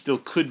guess he still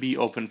could be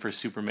open for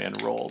Superman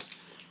roles.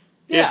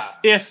 Yeah.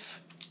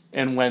 If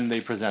and when they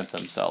present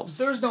themselves.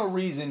 There's no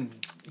reason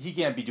he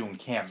can't be doing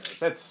cameos.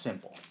 That's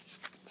simple.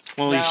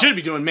 Well, Now- he should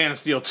be doing Man of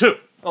Steel too.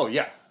 Oh,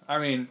 yeah. I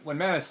mean, when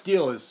Man of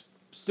Steel is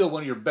still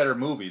one of your better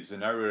movies,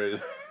 and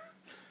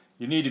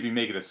you need to be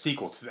making a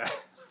sequel to that.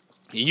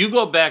 You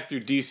go back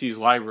through DC's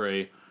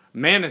library,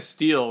 Man of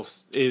Steel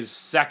is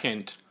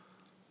second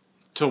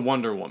to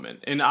Wonder Woman.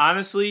 And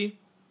honestly,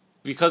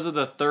 because of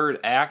the third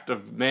act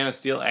of Man of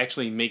Steel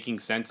actually making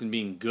sense and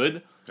being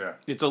good, Yeah.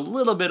 it's a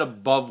little bit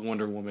above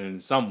Wonder Woman in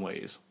some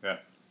ways. Yeah.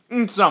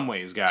 In some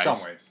ways, guys.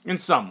 Some ways. In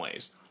some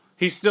ways.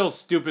 He still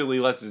stupidly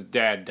lets his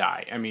dad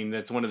die. I mean,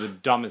 that's one of the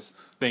dumbest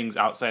things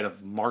outside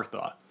of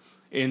Martha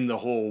in the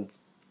whole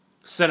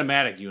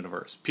cinematic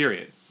universe,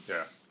 period.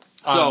 Yeah.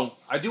 So,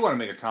 I do want to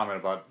make a comment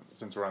about,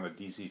 since we're on the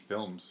DC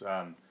films,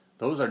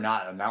 those are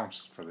not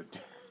announced for the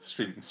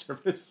streaming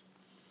service.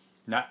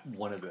 Not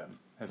one of them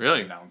has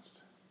Really? been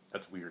announced.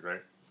 That's weird,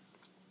 right?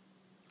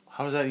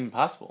 how is that even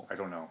possible? I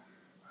don't know.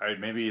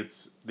 Maybe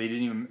it's they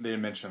didn't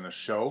mention in the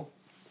show.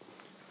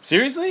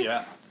 Seriously?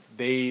 Yeah.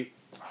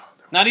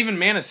 Not even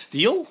Man of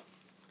Steel?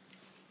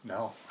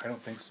 No, I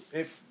don't think so.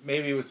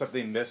 Maybe it was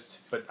something missed,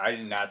 but I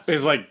did not see.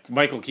 Is like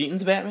Michael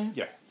Keaton's Batman?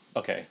 Yeah.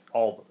 Okay.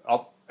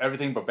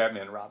 Everything but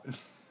Batman and Robin.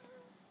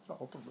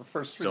 All the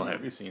first three Still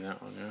haven't movies. seen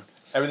that one, yeah.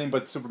 Everything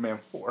but Superman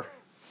 4.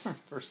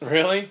 First three.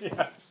 Really?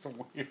 Yeah, it's so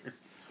weird.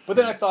 But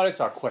then I thought I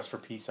saw Quest for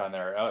Peace on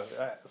there.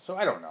 So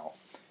I don't know.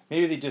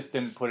 Maybe they just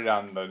didn't put it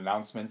on the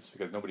announcements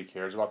because nobody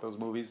cares about those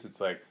movies.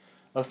 It's like,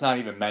 let's not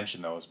even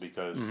mention those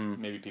because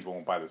maybe people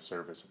won't buy the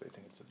service if they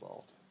think it's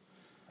involved.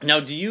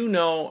 Now, do you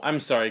know... I'm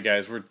sorry,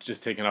 guys. We're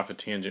just taking off a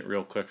tangent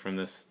real quick from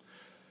this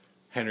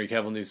Henry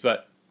Cavill news,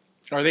 but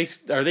are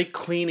they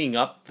cleaning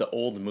up the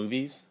old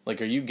movies?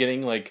 Like, are you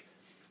getting, like...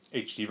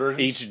 HD version?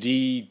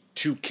 HD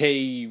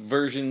 2K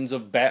versions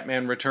of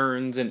Batman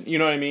Returns, and you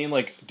know what I mean?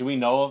 Like, do we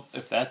know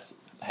if that's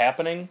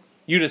happening?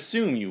 You'd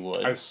assume you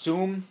would. I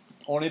assume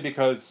only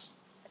because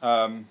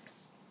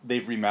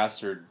they've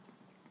remastered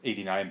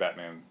 89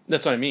 Batman.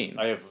 That's what I mean.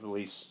 I have at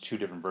least 2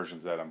 different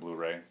versions of that on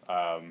Blu-ray.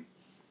 I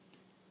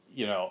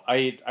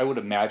would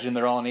imagine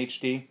they're all in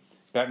HD.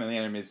 Batman the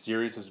Animated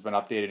Series has been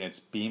updated and it's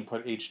being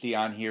put HD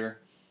on here.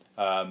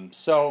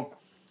 So,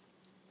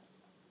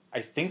 I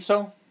think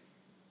so.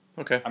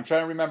 Okay. I'm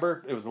trying to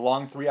remember. It was a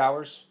long 3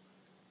 hours,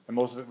 and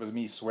most of it was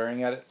me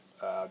swearing at it.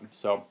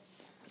 So,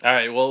 All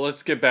right, well,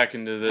 let's get back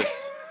into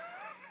this.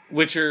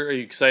 Witcher, are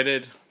you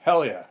excited?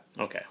 hell yeah.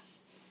 Okay.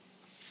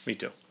 Me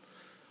too.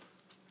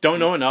 Don't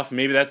know enough.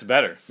 Maybe that's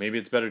better. Maybe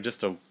it's better just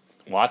to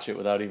watch it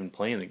without even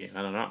playing the game.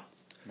 I don't know.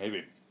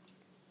 Maybe.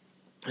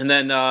 And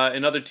then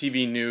in other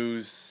TV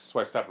news, That's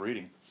why I stopped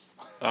reading.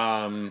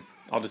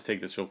 I'll just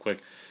take this real quick.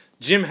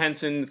 Jim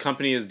Henson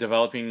Company is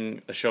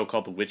developing a show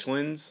called The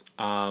Witchlands,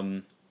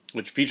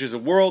 which features a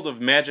world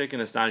of magic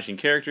and astonishing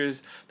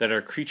characters that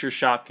our creature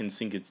shop can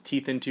sink its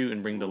teeth into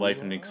and bring to life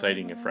in an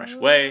exciting and fresh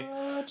way.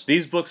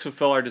 These books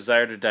fulfill our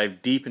desire to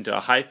dive deep into a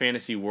high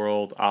fantasy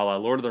world a la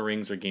Lord of the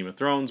Rings or Game of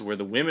Thrones, where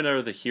the women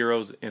are the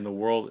heroes and the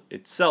world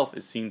itself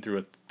is seen through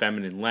a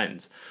feminine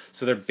lens.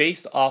 So they're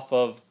based off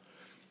of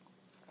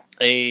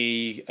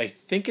I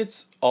think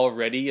it's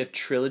already a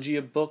trilogy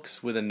of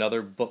books with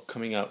another book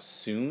coming out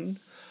soon.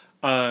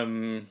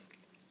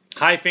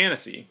 High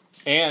fantasy.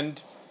 And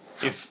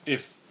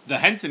if the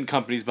Henson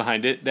Company's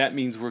behind it, that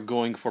means we're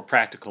going for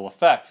practical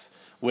effects,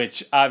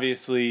 which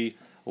obviously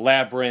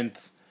Labyrinth,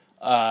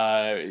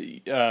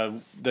 The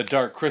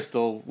Dark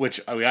Crystal,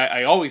 which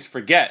I always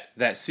forget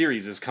that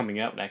series is coming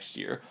out next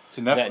year.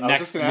 So I was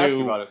just going to ask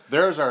you about it.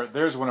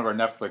 There's one of our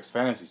Netflix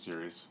fantasy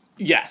series.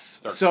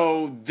 Yes.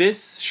 So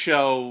this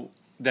show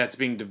that's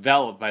being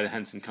developed by the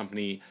Henson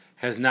Company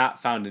has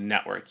not found a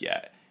network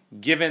yet.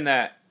 Given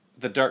that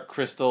The Dark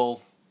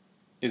Crystal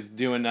is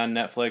doing on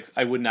Netflix,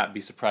 I would not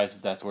be surprised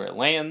if that's where it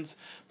lands.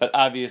 But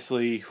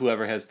obviously,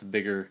 whoever has the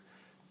bigger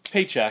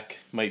paycheck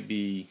might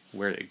be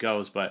where it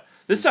goes. But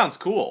this sounds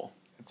cool.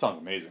 It sounds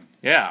amazing.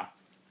 Yeah.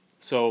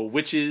 So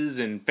witches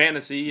and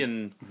fantasy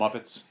and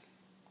Muppets.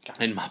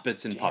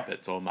 Muppets and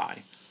puppets. Oh my.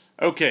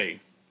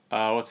 Okay.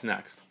 What's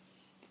next?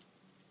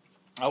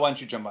 Why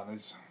don't you jump on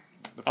these?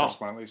 The first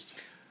one at least.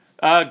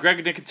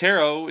 Greg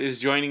Nicotero is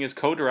joining as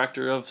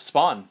co-director of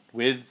Spawn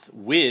with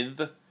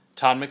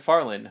Todd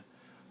McFarlane,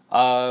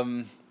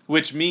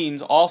 which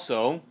means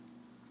also,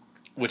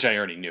 which I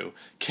already knew,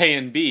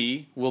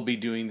 K&B will be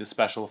doing the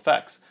special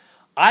effects.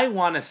 I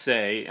want to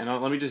say, and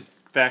let me just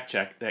fact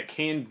check, that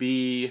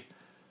K&B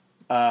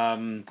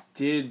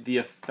did the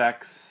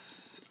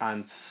effects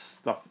on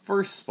the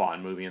first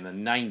Spawn movie in the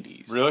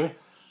 90s. Really?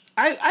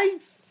 I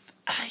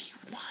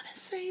want to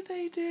say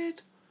they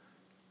did,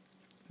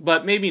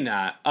 but maybe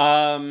not.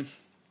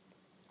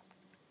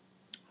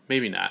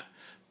 Maybe not.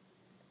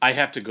 I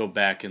have to go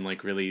back and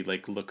really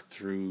look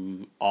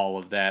through all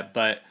of that.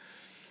 But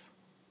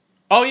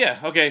oh yeah,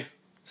 okay.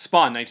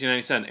 Spawn,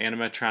 1997,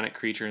 animatronic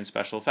creature and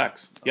special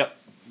effects. Yep.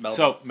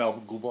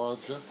 Mel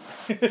Gulbalja.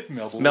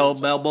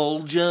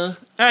 Melbolja.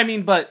 I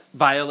mean, but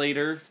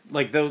Violator,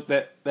 like those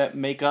that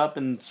makeup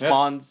and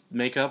Spawn's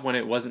makeup when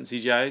it wasn't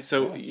CGI.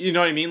 So you know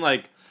what I mean,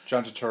 like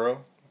John Turturro.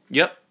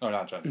 Yep. Oh,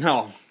 not John.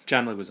 No,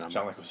 John Leguizamo.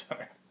 John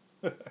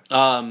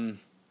Leguizamo.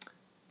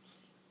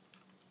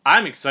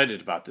 I'm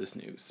excited about this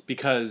news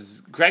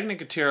because Greg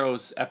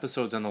Nicotero's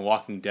episodes on The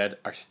Walking Dead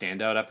are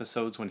standout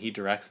episodes when he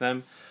directs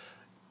them.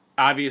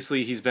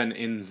 Obviously, he's been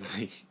in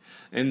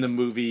the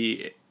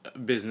movie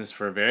business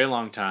for a very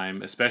long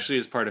time, especially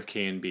as part of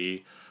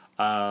K&B.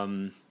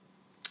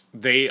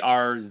 They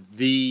are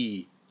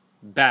the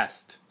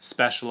best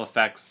special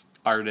effects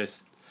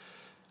artists.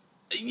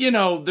 You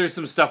know, there's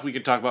some stuff we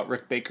could talk about,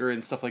 Rick Baker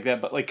and stuff like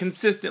that, but like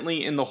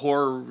consistently in the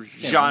horror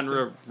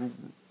genre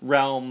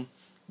realm,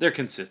 they're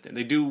consistent.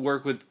 They do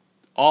work with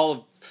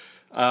all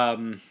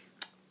of,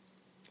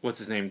 what's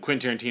his name,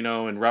 Quentin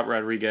Tarantino and Robert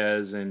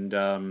Rodriguez and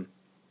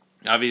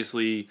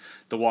obviously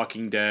The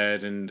Walking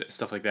Dead and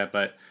stuff like that.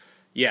 But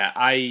yeah,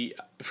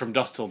 from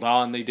Dusk Till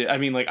Dawn they did. I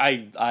mean, like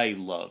I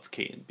love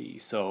K&B,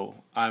 so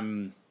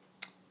I'm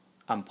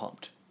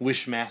pumped.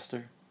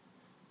 Wishmaster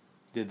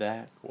did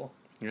that. Cool.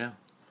 Yeah.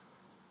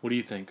 What do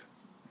you think?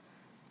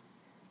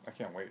 I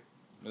can't wait.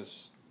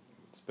 It's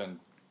been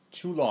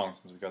too long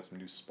since we got some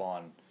new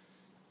Spawn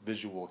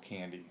visual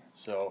candy.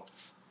 So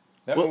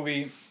that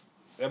movie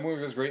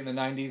was great in the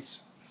 90s.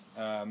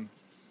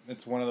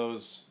 It's one of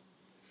those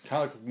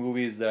kind of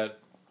movies that,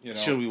 you know.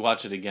 Should we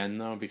watch it again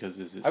though? Because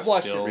I've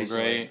watched still it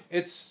recently. great?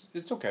 It's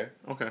okay.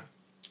 Okay.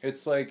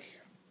 It's like,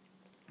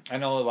 I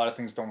know a lot of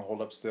things don't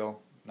hold up still.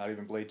 Not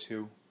even Blade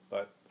 2,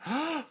 but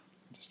I'm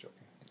just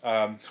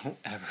joking. Don't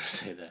ever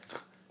say that.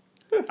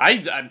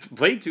 I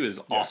Blade 2 is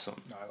awesome.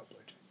 No, I love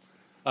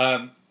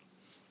Blade 2.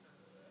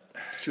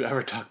 Don't you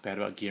ever talk bad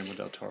about Guillermo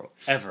del Toro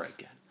ever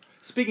again?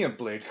 Speaking of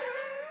Blade.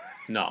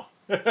 No.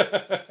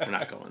 We're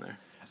not going there.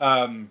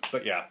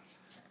 But yeah,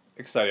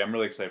 excited. I'm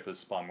really excited for this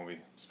Spawn movie,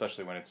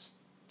 especially when it's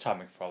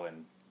Todd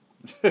McFarlane.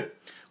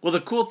 Well,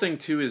 the cool thing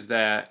too is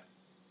that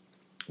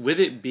with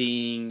it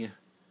being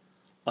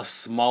a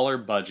smaller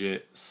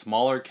budget,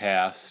 smaller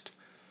cast,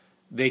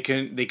 they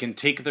can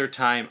take their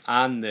time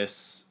on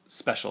this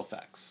special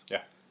effects.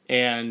 Yeah.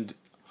 And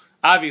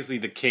obviously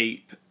the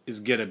cape is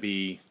gonna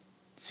be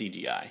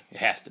CGI. It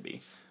has to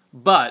be.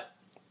 But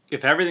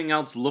if everything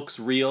else looks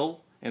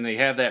real and they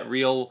have that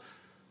real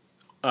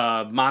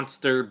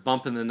monster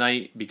bump in the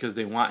night because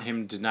they want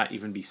him to not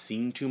even be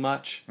seen too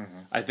much,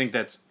 I think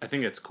that's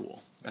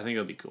cool. I think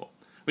it'll be cool.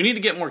 We need to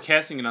get more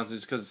casting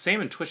announcements because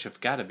Sam and Twitch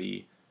have got to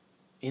be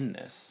in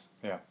this.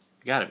 Yeah.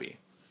 Got to be.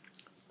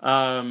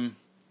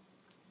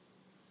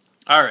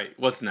 All right,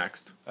 what's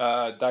next?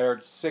 Die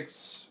Hard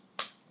 6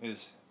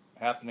 is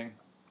happening.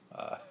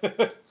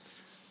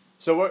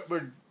 So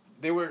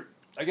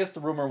I guess the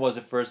rumor was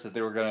at first that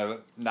they were going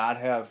to not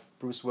have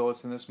Bruce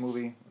Willis in this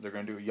movie. They're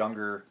going to do a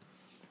younger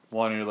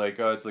one. And you're like,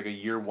 oh, it's like a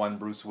year one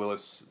Bruce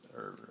Willis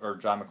or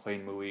John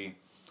McClane movie.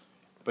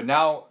 But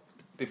now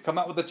they've come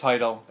out with the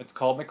title. It's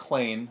called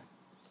McClane.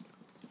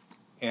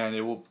 And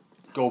it will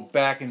go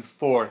back and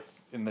forth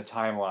in the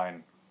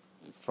timeline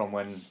from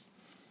when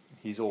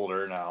he's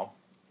older now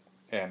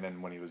and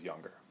then when he was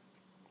younger.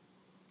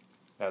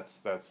 That's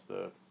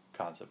the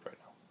concept right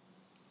now.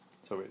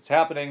 So it's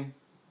happening.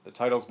 The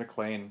title's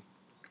McClane.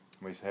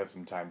 We have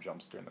some time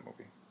jumps during the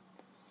movie.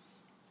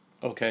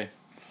 Okay.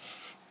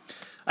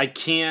 I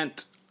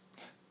can't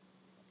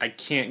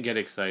get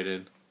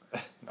excited.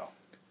 No.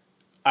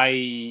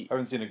 I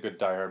haven't seen a good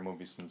Die Hard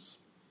movie since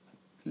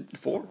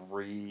 4?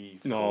 3,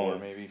 4 No,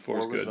 maybe. 4's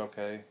 4 was good.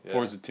 okay. Yeah.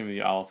 4's with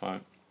Timothy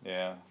Olyphant.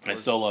 Yeah. I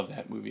still love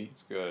that movie.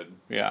 It's good.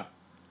 Yeah.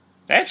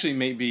 Actually,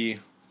 maybe... Is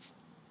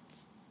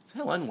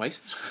that Len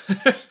Weissman?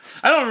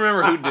 I don't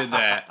remember who did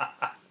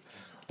that.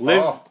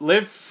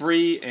 Live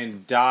Free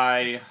and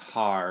Die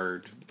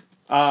Hard.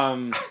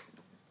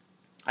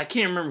 I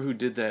can't remember who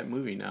did that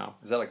movie now.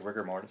 Is that like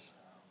Rigor Mortis?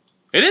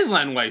 It is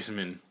Len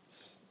Weissman.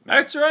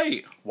 That's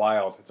right.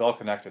 Wild. It's all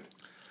connected.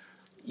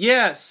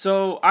 Yeah,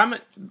 so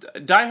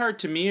Die Hard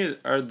to me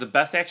are the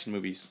best action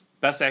movies.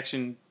 Best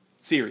action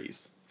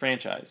series,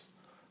 franchise.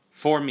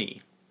 For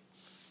me.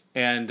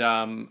 And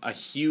a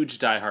huge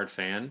Die Hard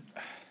fan.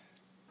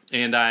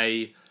 And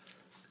I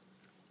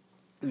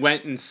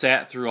went and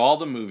sat through all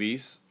the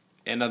movies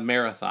in a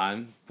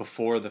marathon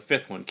before the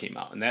 5th one came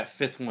out. And that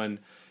 5th one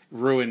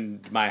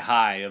ruined my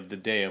high of the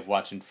day of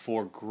watching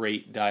 4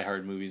 great Die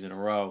Hard movies in a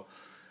row.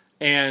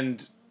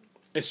 And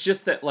it's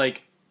just that,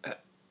 like,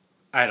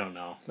 I don't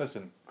know.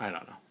 Listen, I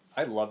don't know.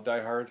 I love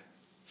Die Hard,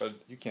 but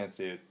you can't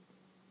see it.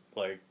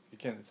 Like, you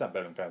can't. It's not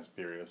better than Fast and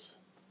Furious.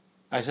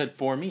 I said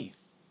for me.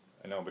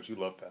 I know, but you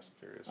love Fast and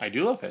Furious. I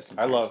do love Fast and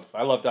Furious.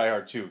 I love Die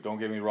Hard too. Don't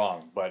get me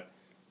wrong, but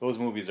those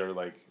movies are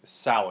like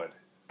solid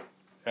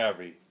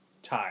every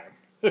time,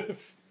 and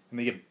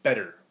they get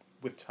better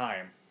with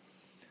time.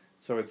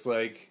 So it's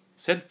like,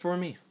 Said for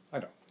me. I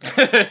know.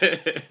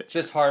 It's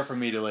just hard for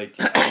me to like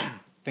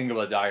think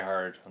about Die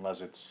Hard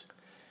unless it's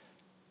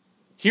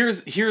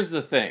Here's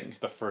the thing.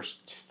 the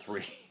first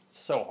three. It's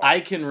so hard. I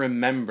can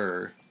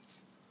remember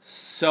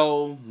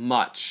so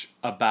much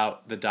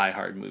about the Die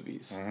Hard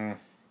movies. Mhm.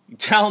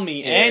 Tell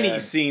me Yeah. any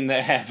scene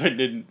that happened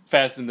in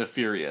Fast and the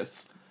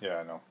Furious. Yeah,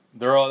 I know.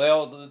 They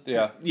all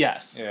yeah.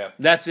 Yes. Yeah.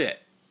 That's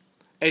it.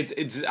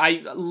 It's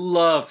I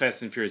love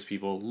Fast and Furious,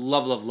 people.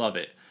 Love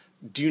it.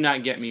 Do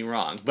not get me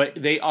wrong, but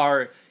they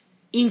are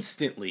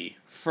instantly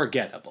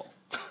forgettable.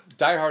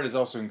 Die Hard is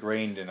also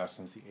ingrained in us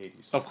since the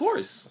 80s. Of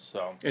course.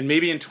 So, And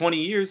maybe in 20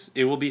 years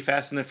it will be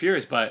Fast and the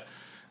Furious, but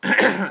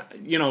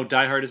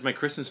Die Hard is my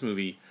Christmas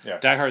movie. Yeah.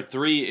 Die Hard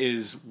 3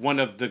 is one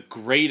of the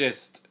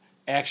greatest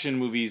action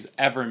movies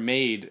ever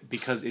made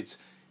because it's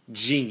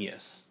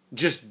genius.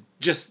 Just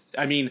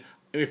I mean,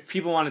 if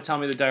people want to tell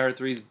me that Die Hard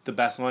 3 is the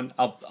best one,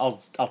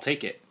 I'll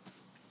take it.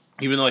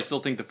 Even though I still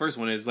think the first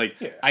one is, like,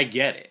 Yeah. I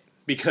get it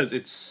because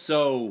it's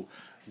so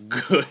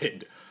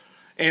good.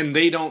 And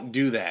they don't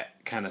do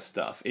that kind of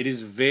stuff. It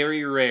is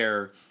very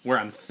rare where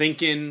I'm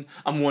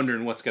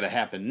wondering what's going to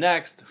happen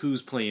next,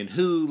 who's playing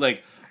who,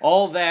 like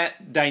all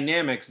that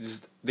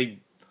dynamics it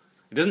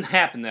doesn't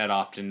happen that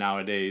often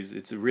nowadays.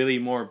 It's really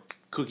more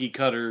cookie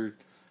cutter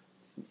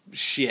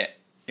shit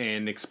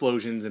and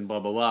explosions and blah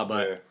blah blah,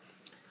 but yeah.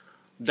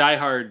 Die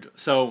Hard,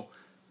 so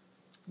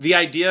the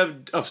idea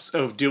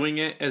of doing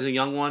it as a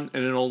young one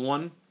and an old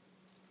one,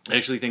 I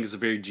actually think is a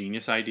very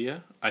genius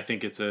idea. I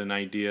think it's an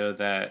idea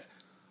that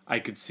I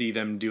could see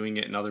them doing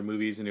it in other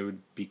movies and it would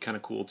be kind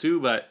of cool too,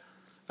 but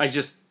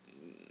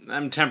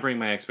I'm tempering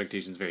my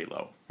expectations very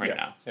low right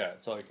now. Yeah,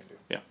 that's all you can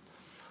do.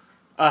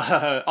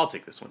 I'll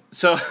take this one.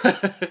 So,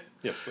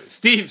 Yes,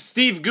 please.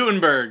 Steve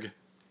Guttenberg.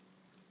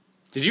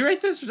 Did you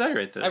write this or did I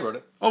write this? I wrote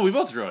it. Oh, we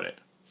both wrote it.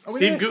 Oh, we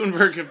Steve did?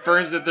 Guttenberg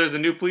confirms that there's a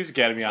new police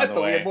academy on I the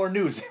thought way. we had more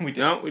news than we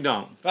did. No, we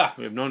don't. Ah,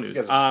 We have no news.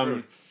 You guys are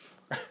screwed.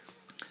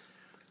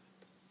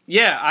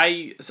 Yeah,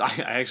 I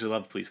actually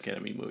love police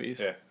academy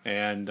movies. Yeah.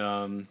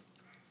 And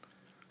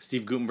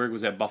Steve Guttenberg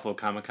was at Buffalo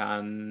Comic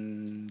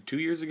Con 2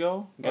 years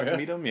ago. Got to yeah?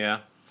 meet him, yeah.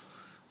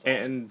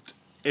 And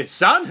it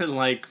sounded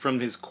like, from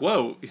his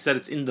quote, he said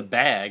it's in the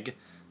bag.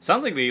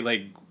 Sounds like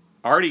they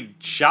already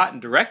shot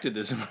and directed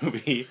this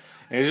movie,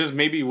 and it's just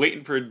maybe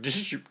waiting for a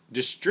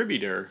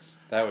distributor.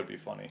 That would be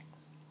funny.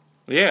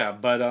 Yeah,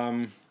 but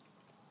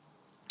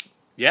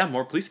yeah,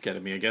 more police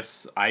academy. I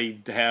guess I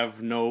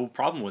have no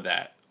problem with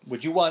that.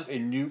 Would you want a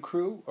new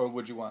crew, or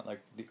would you want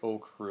like the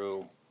old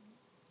crew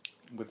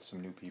with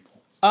some new people?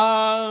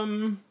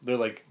 They're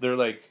like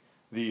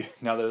the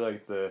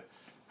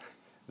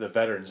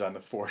veterans on the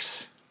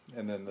force,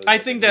 and then I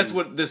think that's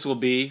what this will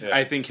be. Yeah.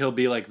 I think he'll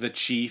be like the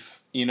chief,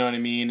 you know what I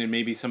mean? And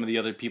maybe some of the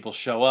other people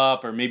show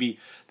up, or maybe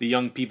the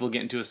young people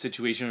get into a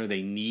situation where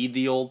they need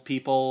the old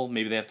people.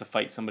 Maybe they have to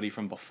fight somebody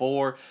from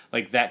before.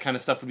 Like, that kind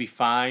of stuff would be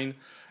fine.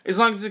 As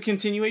long as it's a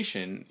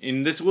continuation.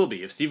 And this will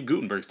be. If Steve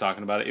Guttenberg's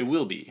talking about it, it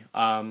will be.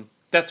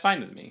 That's fine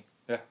with me.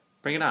 Yeah,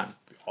 Bring it on.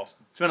 awesome.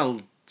 It's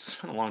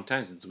been a long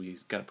time since we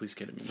got a police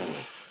academy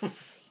movie.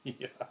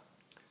 Yeah.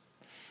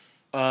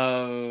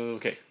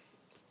 Okay.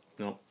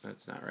 Nope,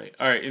 that's not right.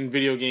 Alright, in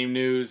video game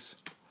news,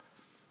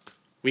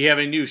 we have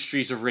a new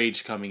Streets of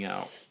Rage coming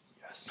out.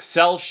 Yes.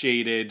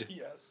 Cell-shaded,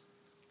 Yes.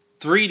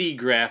 3D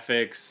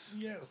graphics.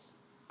 Yes.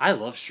 I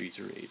love Streets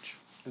of Rage.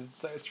 Is it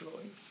science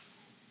rolling?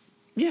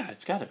 Yeah,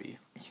 it's gotta be.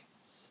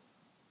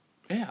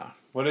 Yeah.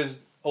 What is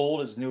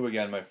old is new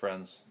again, my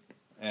friends,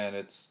 and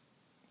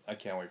I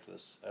can't wait for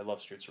this. I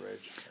love Streets of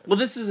Rage. Well,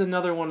 this is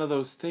another one of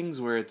those things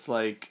where it's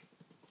like,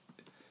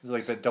 Is it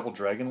like that Double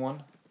Dragon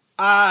one?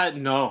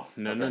 no.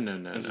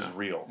 Okay. This is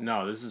real.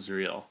 No, this is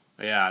real.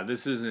 Yeah,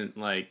 this isn't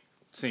like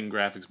same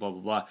graphics, blah,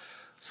 blah, blah.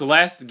 So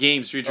last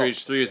game, Streets of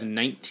Rage 3, is in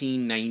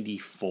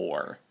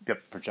 1994.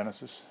 Yep, for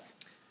Genesis.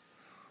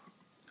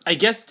 I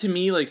guess to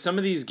me, like, some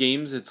of these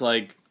games, it's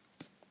like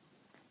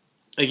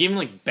even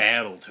like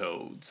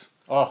Battletoads,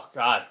 Oh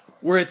God.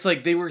 where it's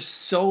like they were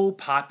so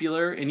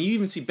popular, and you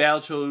even see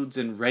Battletoads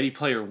in Ready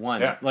Player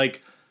One. Yeah.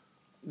 Like,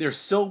 they're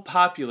so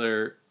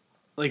popular,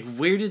 like,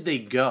 where did they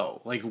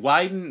go? Like,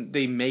 why didn't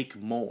they make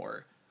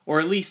more? Or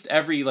at least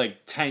every, like,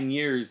 10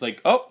 years,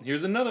 like, oh,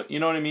 here's another, you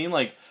know what I mean?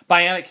 Like,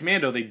 Bionic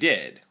Commando, they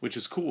did, which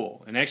is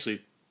cool, and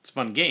actually, it's a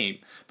fun game.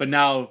 But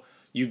now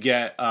you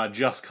get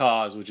Just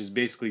Cause, which is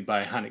basically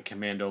Bionic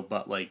Commando,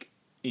 but, like,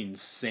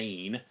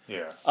 insane.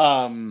 Yeah.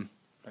 I I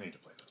need to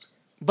play those games.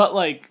 But,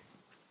 like,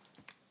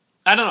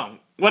 I don't know.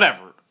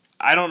 Whatever.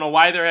 I don't know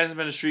why there hasn't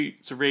been a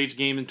Streets of Rage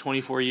game in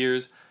 24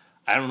 years.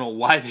 I don't know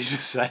why they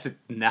decided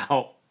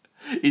now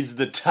is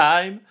the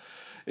time.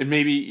 it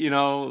may be,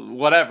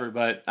 whatever,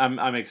 but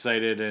I'm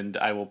excited and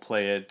I will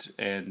play it,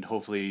 and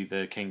hopefully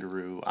the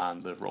kangaroo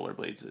on the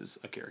rollerblades is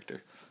a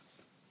character.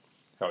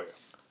 Oh yeah.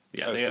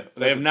 Yeah,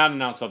 they have not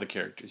announced all the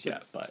characters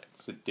yet, but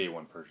it's a day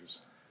one purchase.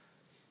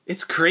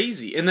 It's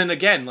crazy. And then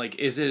again, like,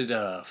 is it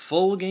a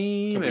full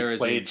game or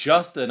is it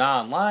just an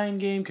online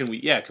game? Can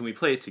we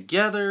play it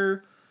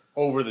together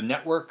over the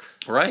network?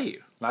 Right.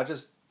 Not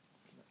just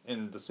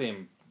in the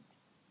same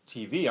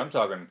TV. I'm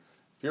talking,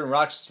 if you're in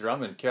Rochester,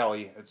 I'm in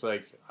Cali. It's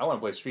like, I want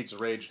to play Streets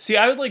of Rage. See,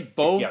 I would like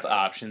both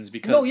options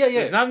because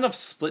there's not enough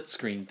split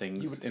screen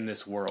things in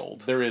this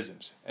world. There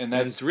isn't. And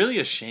it's really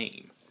a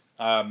shame.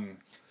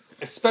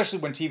 Especially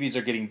when TVs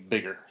are getting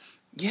bigger.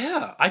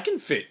 Yeah, I can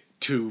fit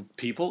 2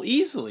 people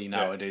easily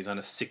nowadays on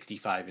a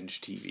 65-inch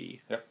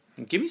TV. Yep.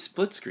 And give me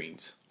split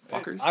screens,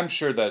 fuckers. I'm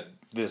sure that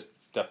this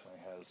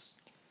definitely has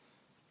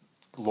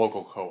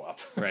local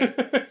co-op.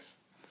 Right.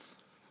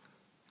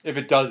 If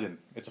it doesn't,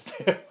 it's a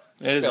fail.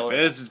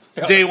 It's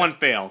day one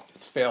fail.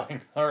 It's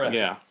failing. All right.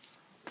 Yeah.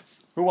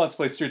 Who wants to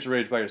play Streets of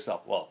Rage by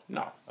yourself? Well,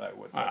 no. I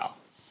wouldn't. Wow.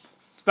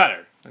 It's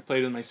better. I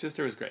played with my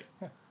sister. It was great.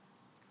 Yeah.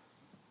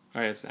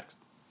 All right, what's next?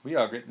 We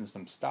are getting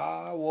some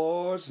Star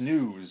Wars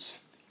news.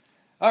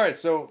 All right,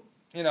 so,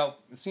 it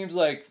seems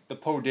like the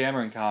Poe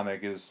Dameron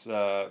comic is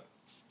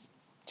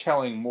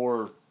telling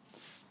more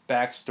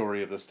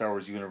backstory of the Star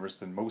Wars universe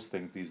than most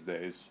things these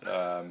days.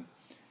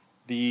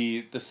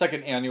 The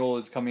second annual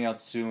is coming out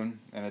soon,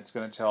 and it's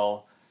going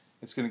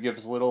to give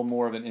us a little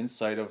more of an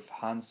insight of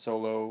Han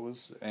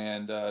Solo's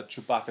and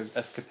Chewbacca's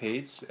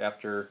escapades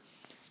after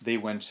they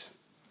went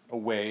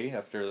away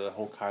after the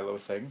whole Kylo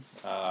thing.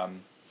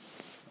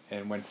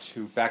 And went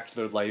back to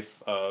their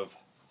life of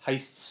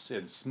heists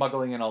and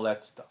smuggling and all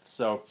that stuff.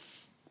 So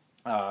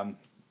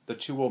the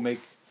 2 will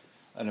make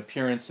an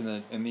appearance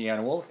in the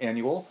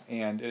annual,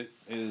 and it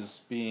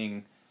is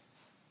being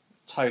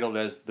titled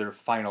as their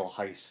final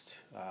heist.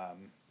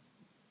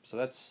 So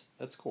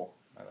that's cool.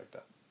 I like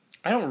that.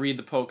 I don't read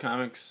the Poe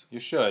comics. You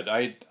should.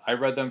 I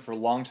read them for a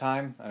long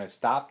time and I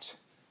stopped,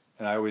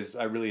 and I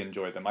really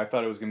enjoyed them. I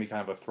thought it was gonna be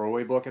kind of a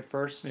throwaway book at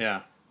first.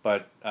 Yeah.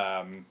 But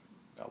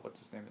what's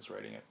his name is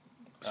writing it.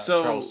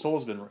 Charles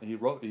Soule's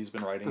he's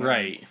been writing it.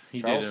 Right.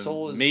 He Charles did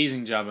Soule an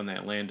amazing job on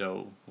that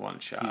Lando one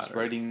shot. He's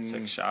writing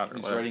 6 shot. Or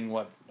he's whatever. writing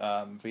what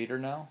Vader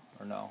now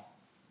or no?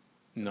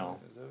 No.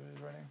 Is that what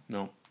he's writing?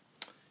 No.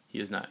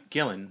 He is not.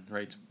 Gillen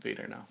writes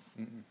Vader now.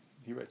 Mm-mm.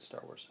 He writes Star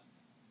Wars.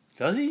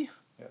 Does he?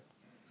 Yeah.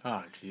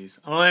 Oh, jeez.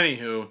 Well,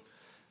 anywho,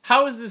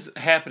 how is this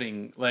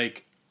happening?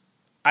 Like,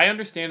 I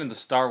understand in the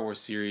Star Wars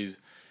series,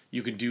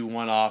 you could do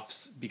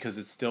one-offs because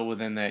it's still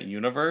within that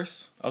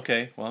universe.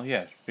 Okay, well,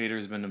 yeah,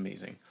 Vader's been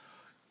amazing.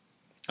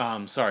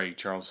 Sorry,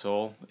 Charles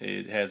Soule.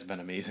 It has been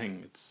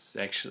amazing. It's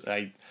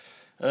actually,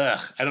 I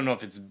don't know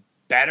if it's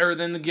better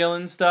than the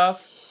Gillen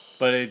stuff,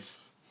 but it's.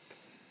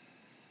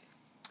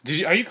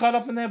 Are you caught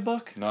up in that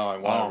book? No, I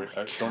want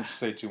to. Don't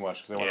say too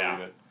much because I want to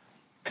read it.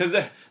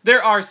 Because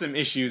there are some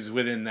issues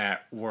within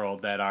that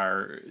world that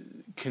are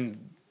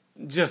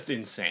just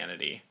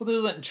insanity. Well,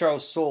 they're letting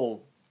Charles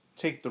Soule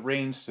take the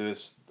reins to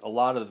a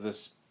lot of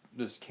this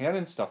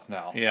canon stuff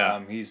now.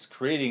 Yeah. He's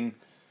creating,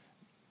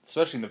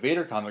 especially in the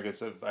Vader comic,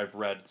 I've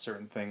read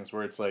certain things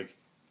where it's like,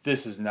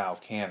 this is now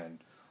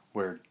canon,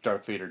 where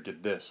Darth Vader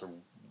did this,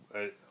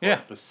 or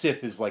the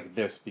Sith is like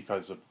this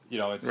because of,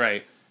 it's...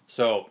 Right.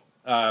 So,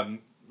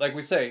 like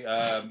we say,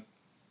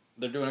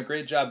 they're doing a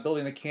great job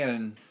building the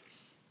canon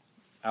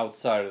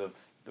outside of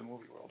the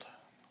movie world.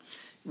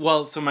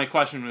 Well, so my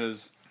question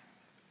was,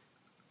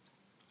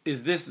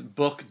 is this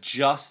book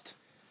just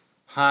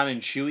Han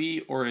and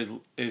Chewie, or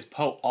is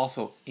Poe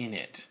also in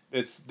it?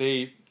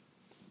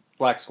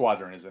 Black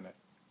Squadron is in it.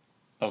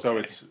 Okay. So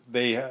it's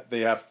they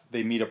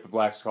meet up with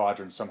Black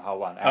Squadron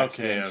somehow on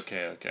accident.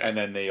 Okay. And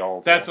then they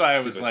all. That's why I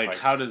was like, heist.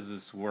 how does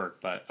this work?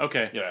 But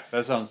okay. Yeah,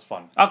 that sounds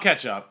fun. I'll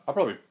catch up. I'll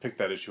probably pick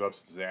that issue up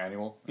since it's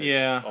annual.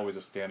 It's always a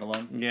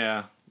standalone.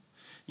 Yeah.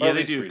 Or Yeah, at they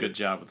least do a read good it.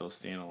 job with those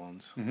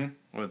standalones. Mm-hmm.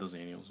 Or those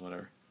annuals,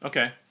 whatever.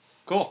 Okay.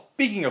 Cool.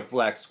 Speaking of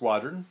Black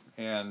Squadron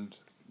and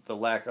the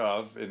lack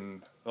of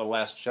in The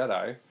Last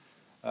Jedi, it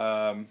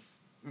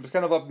was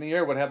kind of up in the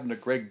air what happened to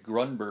Greg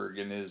Grunberg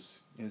and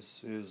his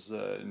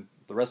and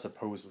the rest of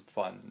Poe's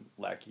fun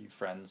lackey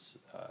friends,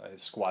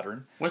 his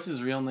squadron. What's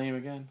his real name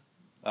again?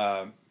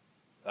 From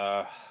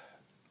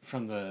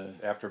the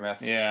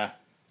Aftermath. Yeah.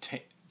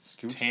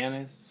 Scoot?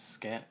 Tanis?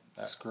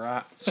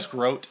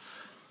 Scroat?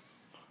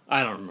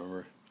 I don't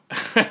remember.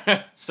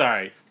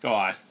 Sorry. Go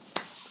on.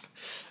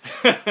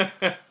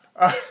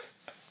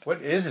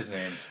 What is his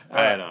name?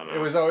 I don't know. It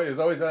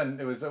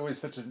was always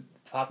such a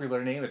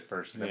popular name at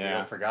first, and then we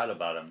all forgot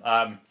about him.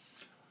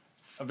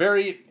 A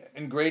very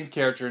ingrained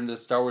character in the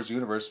Star Wars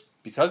universe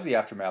because of the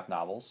Aftermath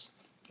novels,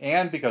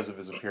 and because of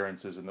his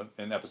appearances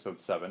in Episode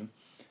 7.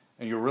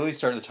 And you're really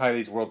starting to tie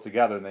these worlds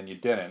together, and then you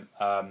didn't.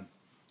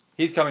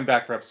 He's coming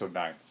back for Episode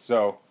 9.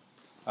 So,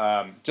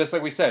 just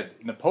like we said,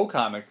 in the Poe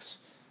comics,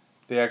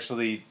 they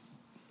actually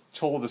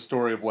told the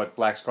story of what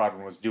Black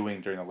Squadron was doing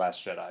during The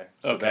Last Jedi.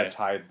 So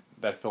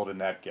that filled in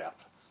that gap.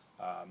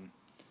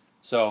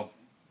 So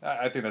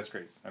I think that's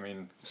great. I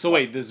mean, So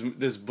wait,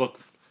 this book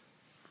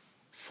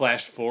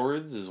flash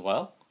forwards as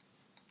well?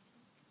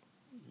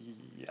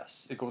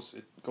 yes, it goes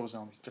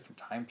on these different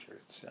time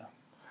periods. Yeah.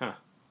 Huh.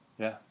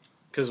 Yeah.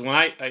 Because when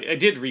I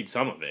did read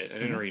some of it, I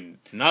didn't read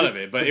none of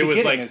it, but The it was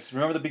beginning like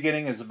remember the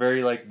beginning is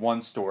very like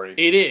one story.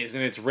 it is,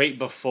 and it's right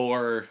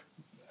before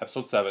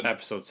Episode 7.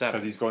 episode 7.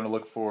 Because he's going to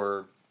look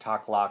for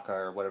Taklaka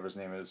or whatever his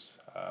name is.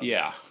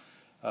 Yeah.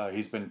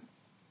 He's been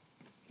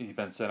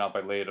sent out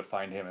by Leia to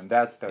find him, and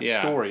that's that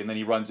Yeah. story. And then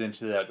he runs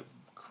into that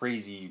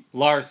crazy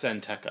Lars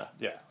Santeca.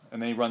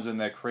 and then he runs into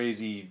that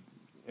crazy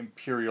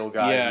Imperial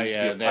guy. Yeah, who used to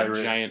yeah, be a that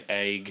pirate. giant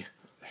egg.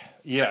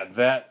 Yeah,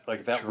 that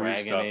weird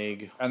Dragon stuff.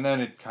 egg. And then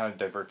it kind of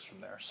diverts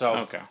from there. So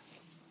Okay.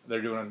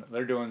 they're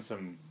doing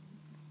some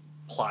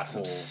plot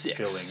hole Sick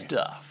filling.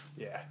 stuff.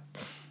 Yeah.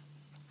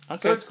 Okay.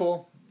 So it's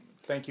cool.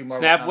 Thank you,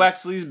 Marvel. Snap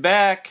Comics. Wexley's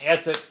back.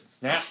 That's it.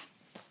 Snap.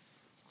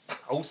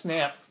 Oh,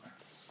 snap.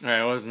 All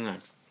right, what's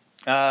next?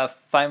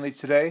 Finally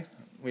today,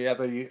 we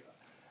have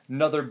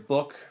another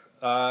book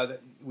that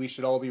we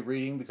should all be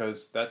reading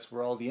because that's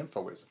where all the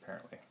info is,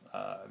 apparently.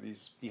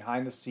 These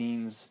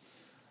behind-the-scenes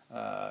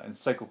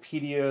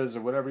encyclopedias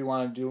or whatever you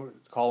want to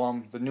call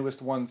them. The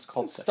newest one's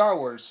called Star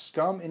Wars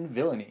Scum and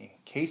Villainy,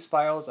 Case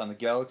Files on the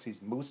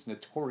Galaxy's Most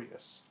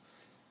Notorious.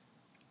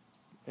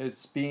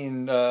 It's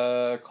being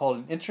called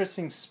an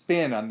interesting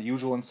spin on the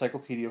usual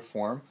encyclopedia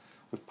form,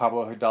 with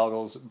Pablo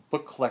Hidalgo's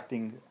book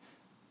collecting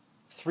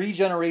 3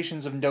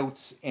 generations of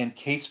notes and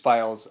case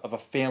files of a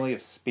family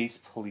of space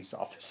police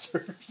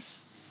officers.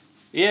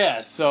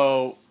 Yeah,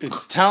 so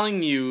it's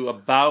telling you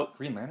about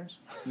Green Lanterns?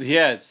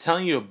 it's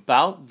telling you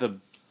about the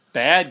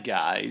bad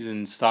guys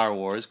in Star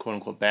Wars, quote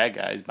unquote bad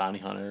guys, bounty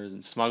hunters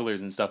and smugglers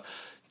and stuff,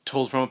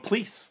 told from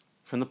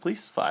the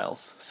police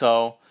files.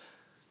 So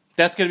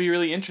that's going to be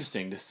really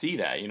interesting to see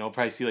that. You know,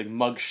 probably see like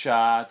mug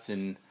shots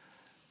and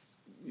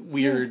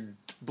weird,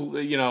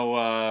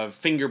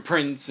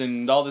 fingerprints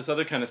and all this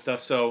other kind of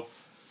stuff. So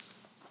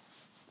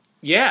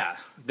yeah,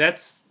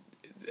 it's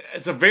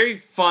a very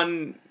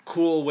fun,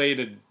 cool way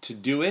to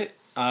do it.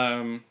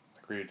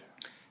 Agreed.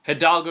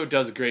 Hidalgo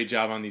does a great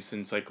job on these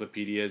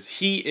encyclopedias.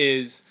 He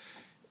is,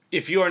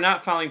 if you are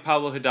not following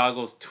Pablo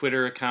Hidalgo's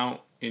Twitter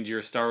account and you're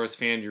a Star Wars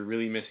fan, you're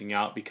really missing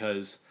out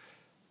because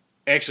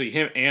actually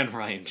him and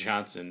Ryan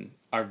Johnson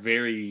are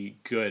very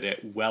good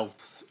at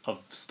wealths of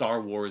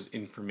Star Wars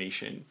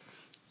information.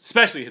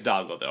 Especially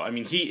Hidalgo, though. I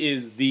mean, he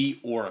is the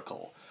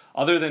oracle.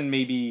 Other than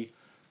maybe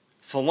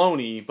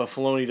Filoni, but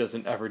Filoni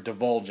doesn't ever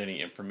divulge any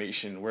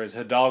information. Whereas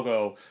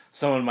Hidalgo,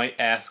 someone might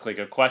ask like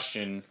a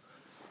question,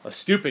 a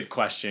stupid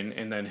question,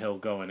 and then he'll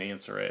go and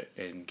answer it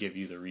and give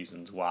you the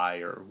reasons why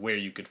or where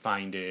you could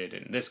find it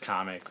in this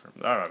comic. Or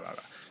blah, blah, blah,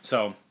 blah.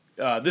 So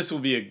this will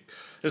be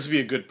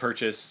a good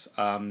purchase.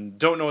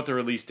 Don't know what the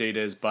release date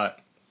is, but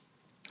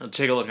I'll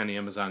take a look on the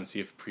Amazon and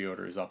see if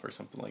pre-order is up or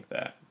something like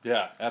that.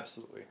 Yeah,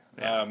 absolutely.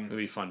 Yeah, it'll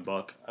be a fun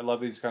book. I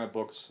love these kind of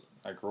books.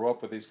 I grew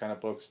up with these kind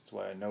of books. That's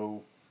why I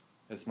know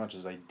as much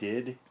as I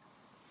did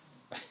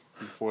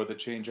before the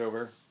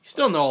changeover. You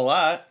still know a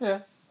lot. Yeah,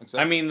 exactly.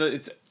 I mean,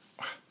 it's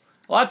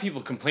a lot of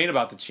people complain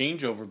about the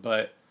changeover,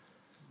 but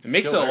it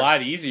makes it still a there.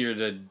 lot easier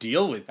to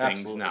deal with things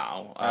Absolutely.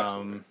 now.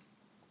 Absolutely.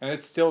 And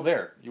it's still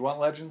there. You want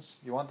Legends?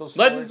 You want those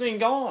stories? Legends ain't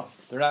gone.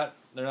 They're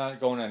not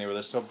going anywhere.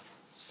 They're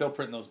still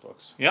printing those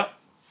books. Yep.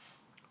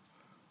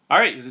 All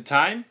right, is it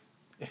time?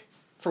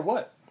 For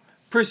what?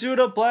 Pursuit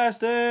of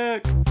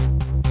Plastic.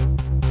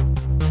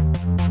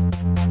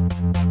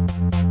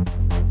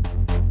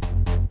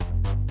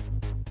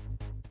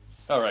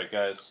 All right,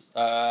 guys.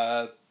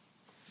 We're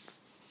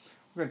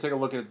going to take a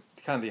look at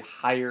kind of the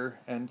higher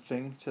end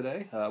thing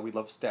today. We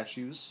love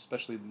statues,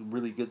 especially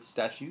really good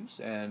statues.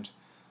 And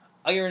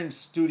Iron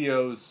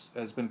Studios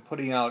has been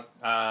putting out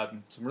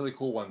some really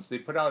cool ones. They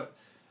put out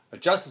a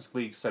Justice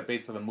League set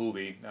based on the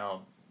movie.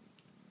 Now,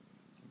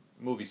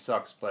 the movie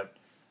sucks, but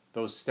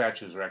those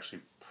statues are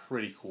actually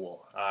pretty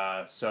cool.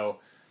 So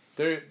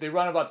they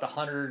run about the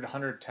 $100,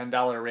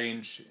 $110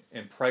 range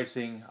in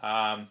pricing.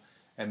 And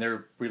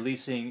they're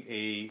releasing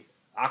a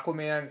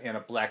Aquaman and a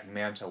Black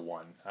Manta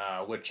one,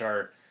 which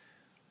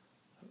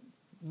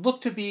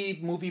look to be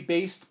movie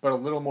based, but a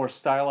little more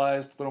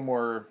stylized, a little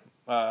more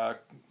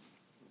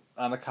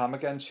on the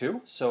comic end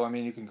too. So I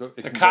mean, you can go.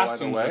 The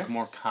costumes look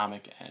more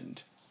comic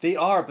end. They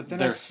are, but then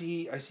I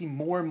They're- see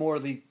more and more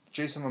of the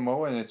Jason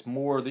Momoa, and it's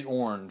more the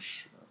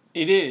orange.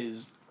 It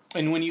is,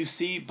 and when you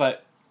see,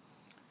 but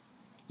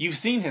you've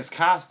seen his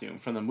costume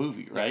from the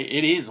movie, right?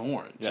 It is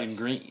orange Yes. and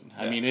green.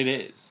 I Yeah. mean, it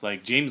is.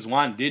 Like, James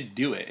Wan did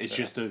do it. It's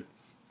just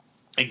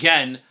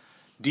again,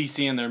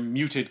 DC and their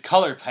muted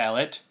color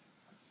palette.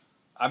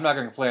 I'm not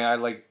gonna complain. I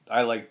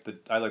like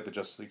the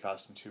Justice League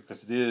costume too,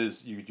 because it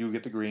is, you do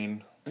get the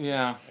green.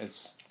 Yeah.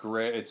 It's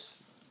great.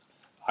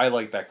 I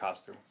like that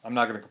costume. I'm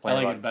not gonna I complain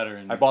like about it better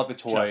in I bought the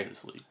toy.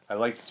 Justice League. I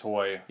like the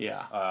toy.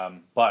 Yeah.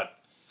 But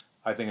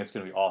I think it's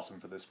going to be awesome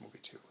for this movie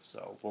too.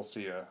 So we'll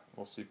see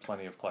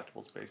plenty of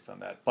collectibles based on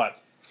that. But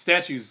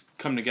Statues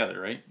come together,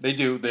 right? they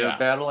do. They're Yeah.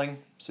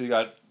 battling. So you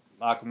got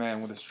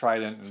Aquaman with his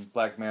trident and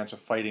Black Manta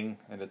fighting,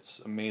 and it's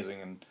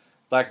amazing. And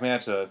Black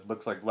Manta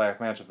looks like Black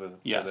Manta for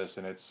Yes. this,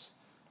 and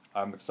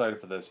I'm excited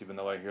for this, even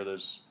though I hear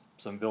there's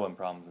some villain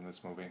problems in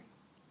this movie.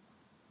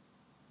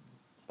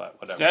 But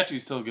whatever.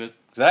 Statue's still good.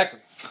 Exactly.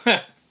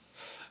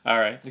 All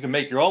right. You can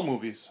make your own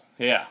movies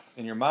Yeah.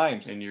 in your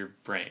mind. In your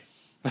brain.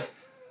 All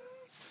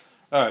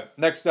right.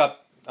 Next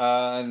up,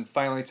 and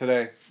finally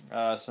today,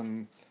 a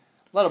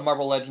lot of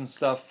Marvel Legends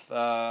stuff.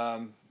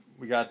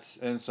 We got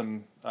in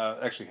some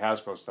actually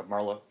Hasbro stuff,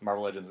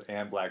 Marvel Legends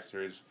and Black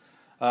Series.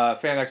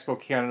 Fan Expo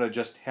Canada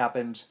just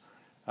happened.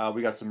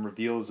 We got some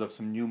reveals of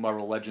some new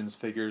Marvel Legends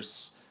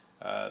figures.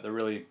 They're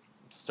really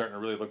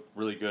starting to look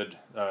really good.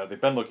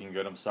 They've been looking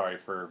good. I'm sorry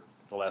for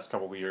the last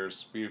couple of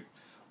years.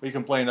 We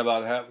complained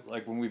about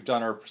like when we've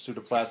done our Pursuit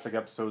of Plastic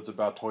episodes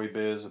about Toy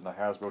Biz and the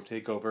Hasbro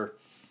takeover.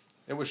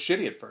 It was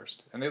shitty at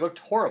first, and they looked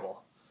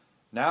horrible.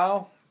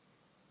 Now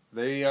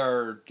they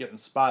are getting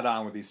spot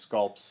on with these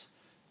sculpts,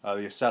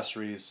 the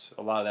accessories,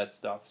 a lot of that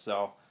stuff.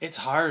 So It's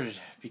hard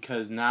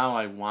because now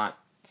I want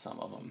some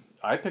of them.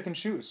 I pick and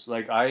choose.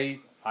 Like I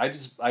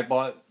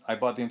bought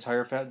the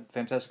entire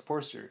Fantastic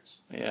Four series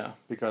Yeah.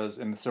 because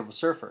in the Silver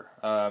Surfer,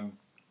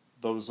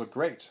 those look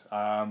great.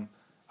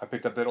 I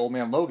picked up that Old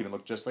Man Logan. It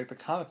looked just like the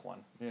comic one.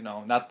 You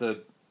know, not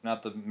the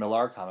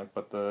Millar comic,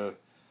 but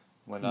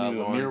when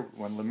New one. Lemire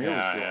was doing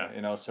Yeah. it.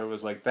 You know, so it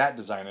was like that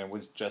design and it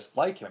was just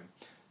like him.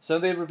 So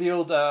they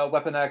revealed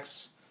Weapon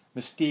X,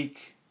 Mystique,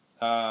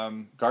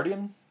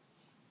 Guardian,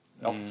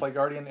 Alpha Flight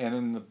Guardian, and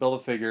in the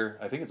Build-A-Figure,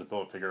 I think it's a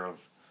Build-A-Figure of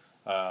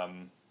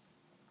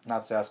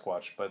not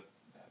Sasquatch, but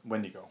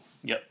Wendigo.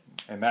 Yep.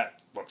 And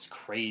that looks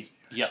crazy,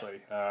 Yep.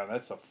 actually.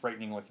 That's a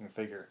frightening looking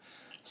figure.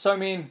 So, I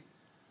mean,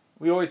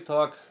 we always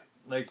talk,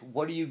 like,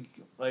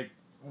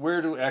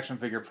 where do action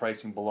figure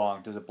pricing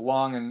belong? Does it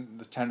belong in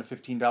the $10 to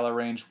 $15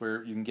 range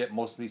where you can get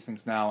most of these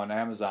things now on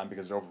Amazon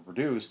because they're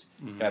overproduced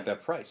at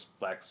that price?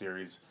 Black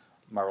Series,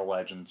 Marvel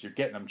Legends, you're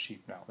getting them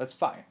cheap now. That's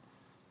fine,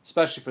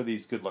 especially for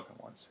these good looking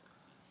ones.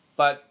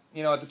 But,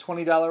 you know, at the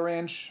 $20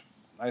 range,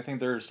 I think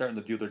they're starting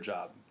to do their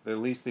job. At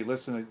least they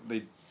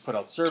put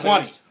out surveys.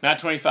 20, not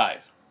 25.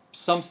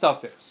 Some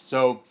stuff is.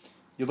 So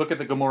you look at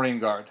the Gamorrean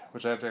Guard,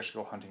 which I have to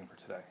actually go hunting for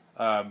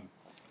today.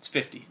 It's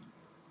 50.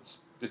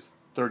 It's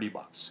 $30.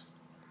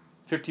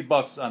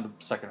 $50 on the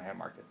secondhand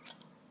market.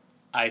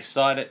 I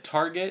saw it at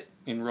Target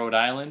in Rhode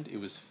Island. It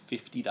was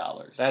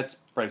 $50. That's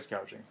price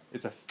gouging.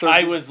 It's a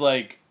I was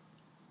like,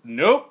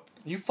 nope.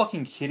 Are you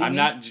fucking kidding I'm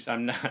me?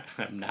 I'm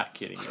not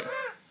kidding you.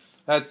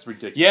 That's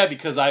ridiculous. Yeah,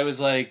 because I was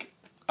like,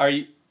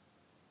 I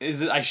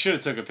should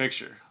have took a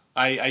picture.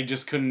 I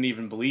just couldn't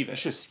even believe I it.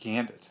 should have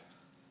scanned it.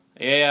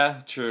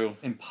 Yeah, true.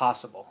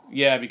 Impossible.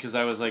 Yeah, because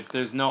I was like,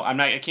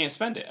 I can't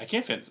spend it. I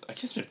can't spend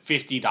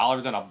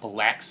 $50 on a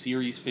Black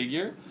Series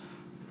figure.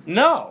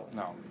 No.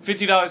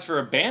 $50 for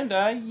a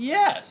Bandai?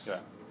 Yes. Yeah.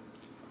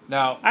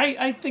 Now,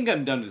 I think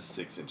I'm done with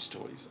 6-inch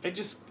toys.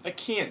 I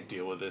can't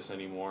deal with this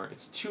anymore.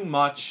 It's too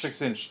much.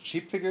 6-inch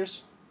cheap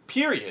figures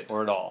Period.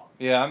 or at all?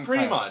 Yeah, I'm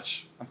Pretty kinda,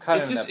 much. I'm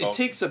kind of It in that boat. it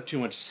takes up too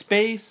much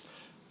space.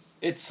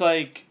 It's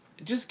like,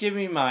 just give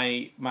me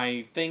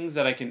my things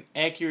that I can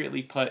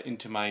accurately put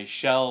into my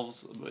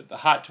shelves with the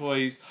Hot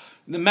Toys.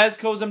 The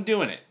Mezcos, I'm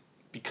doing it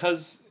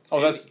because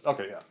that's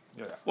okay.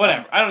 Yeah.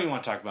 whatever. I don't even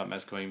want to talk about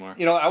Mezco anymore.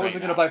 You know, I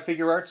wasn't right gonna now. buy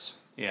figure arts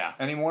Yeah.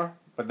 anymore,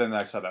 but then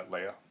I saw that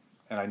Leia,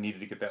 and I needed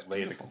to get that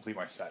Leia to complete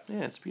my set Yeah,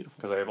 it's beautiful.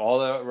 because I have all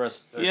the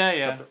rest. Yeah.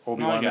 Except No,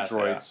 Obi-Wan I and the got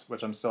droids,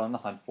 which I'm still on the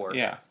hunt for.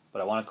 Yeah.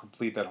 But I want to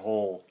complete that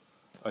whole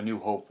A New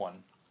Hope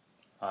one.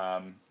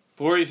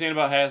 What were you saying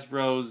about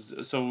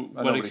Hasbro's? So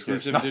what nobody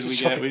exclusive cares. did No, we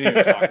just get? We didn't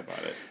even talk about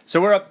it.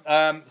 So we're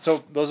up.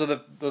 So those are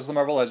the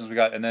Marvel Legends we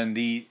got, and then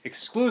the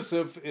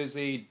exclusive is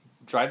a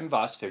Dryden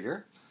Voss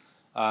figure.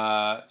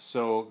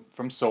 So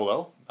from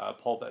Solo,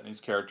 Paul Bettany's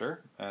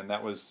character, and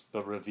that was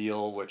the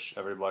reveal, which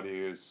everybody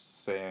is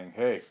saying,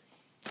 "Hey,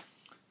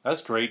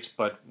 that's great,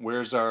 but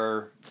where's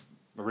our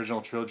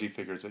original trilogy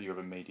figures that you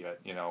haven't made yet?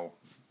 You know,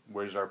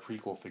 where's our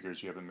prequel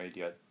figures you haven't made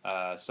yet?"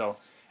 So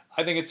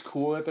I think it's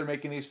cool that they're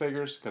making these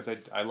figures because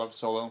I love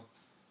Solo,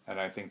 and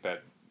I think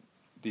that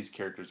these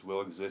characters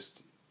will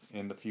exist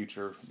in the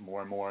future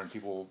more and more, and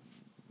people will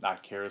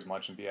not care as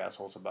much and be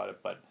assholes about it.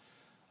 But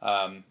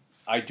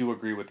I do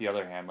agree with the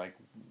other hand, like,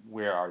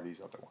 where are these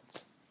other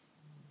ones?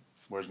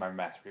 Where's my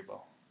Max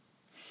Rebo?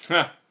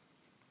 Huh.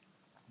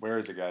 Where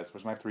is it, guys?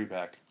 Where's my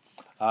 3-pack?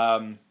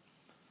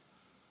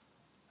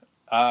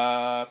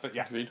 But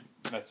yeah, Agreed.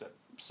 that's it.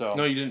 So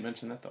No, you didn't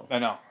mention that though. I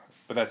know,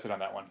 but that's it on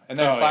that one. And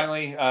then Oh, yeah.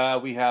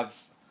 finally, we have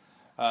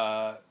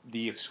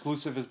the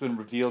exclusive has been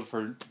revealed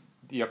for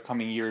the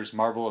upcoming year's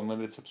Marvel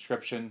Unlimited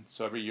subscription.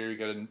 So every year you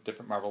get a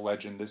different Marvel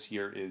Legend. This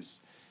year is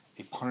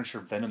a Punisher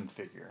Venom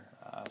figure.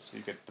 So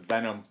you get the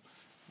Venom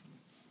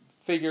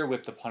figure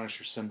with the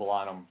Punisher symbol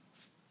on him.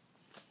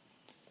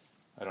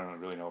 I don't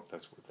really know if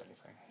that's worth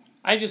anything.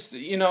 I just,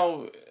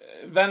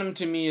 Venom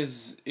to me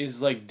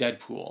is like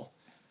Deadpool.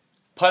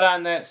 Put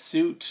on that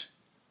suit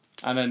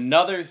on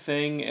another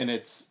thing, and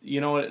it's,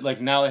 like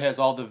now it has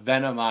all the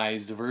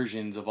Venomized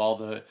versions of all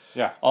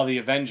the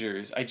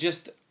Avengers.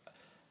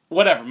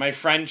 whatever. My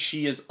friend,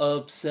 she is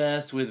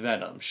obsessed with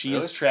Venom. She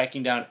Really? is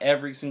tracking down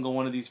every single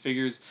one of these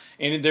figures,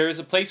 and there is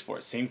a place for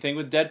it. Same thing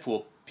with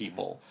Deadpool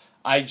people.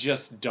 I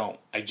just don't.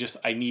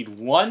 I need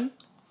one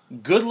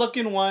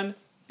good-looking one,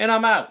 and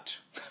I'm out.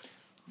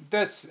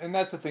 That's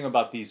the thing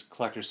about these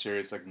collector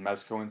series like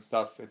Mezco and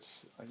stuff.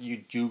 It's you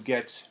do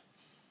get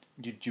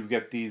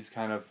these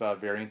kind of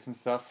variants and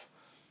stuff,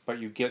 but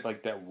you get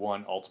like that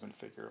one ultimate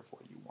figure of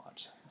what you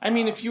want. I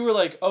mean, if you were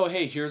like, oh,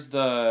 hey, here's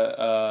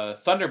the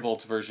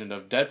Thunderbolt version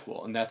of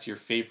Deadpool, and that's your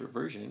favorite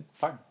version,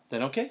 Fine.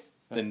 then okay.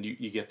 Then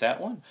you get that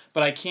one.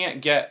 But I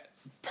can't get,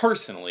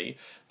 personally,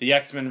 the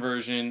X-Men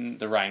version,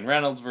 the Ryan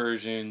Reynolds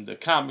version, the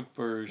comic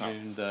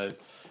version,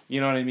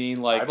 you know what I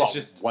mean? Like, I bought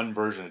it's just one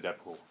version of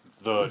Deadpool.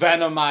 The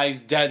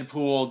Venomized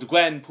Deadpool,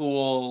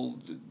 Gwenpool,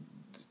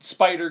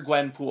 Spider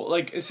Gwenpool.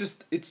 Like, it's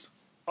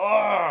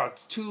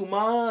too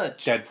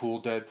much.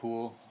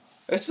 Deadpool.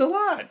 It's a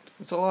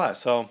lot.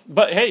 So,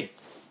 but hey,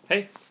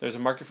 there's a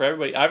market for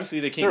everybody. Obviously,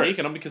 they keep There making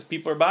is. them because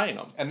people are buying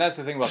them. And that's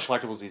the thing about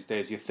collectibles these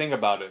days. You think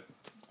about it,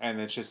 and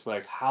it's just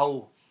like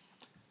how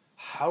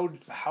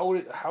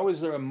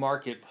is there a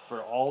market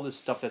for all this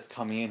stuff that's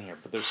coming in here?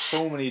 But there's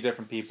so many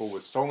different people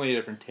with so many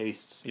different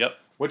tastes. Yep.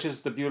 Which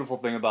is the beautiful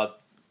thing about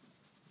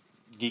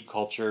geek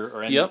culture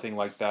or anything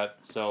like that.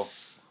 So,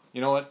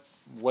 you know what?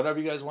 Whatever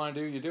you guys want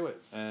to do, you do it.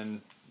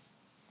 And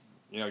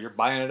you know, you're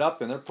buying it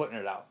up and they're putting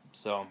it out.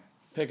 So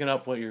Picking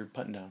up what you're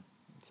putting down.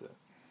 that's it.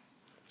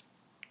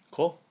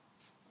 Cool.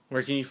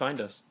 Where can you find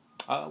us?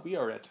 We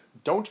are at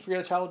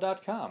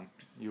don'tforgetatalo.com,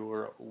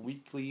 your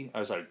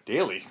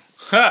daily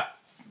Ha!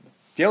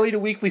 to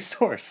weekly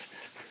source.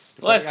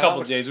 The last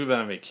couple of days we've been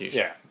on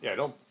vacation.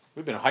 Yeah.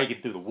 We've been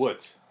hiking through the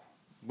woods.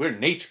 We're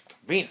nature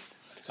convenient.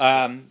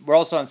 We're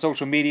also on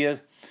social media,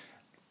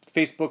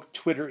 Facebook,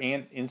 Twitter,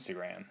 and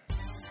Instagram.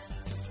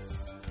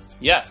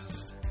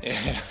 Yes.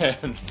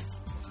 And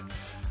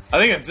I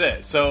think that's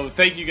it. So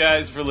thank you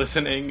guys for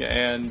listening,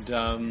 and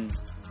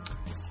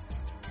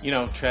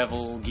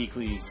travel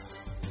geekly.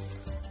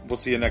 We'll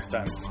see you next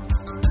time.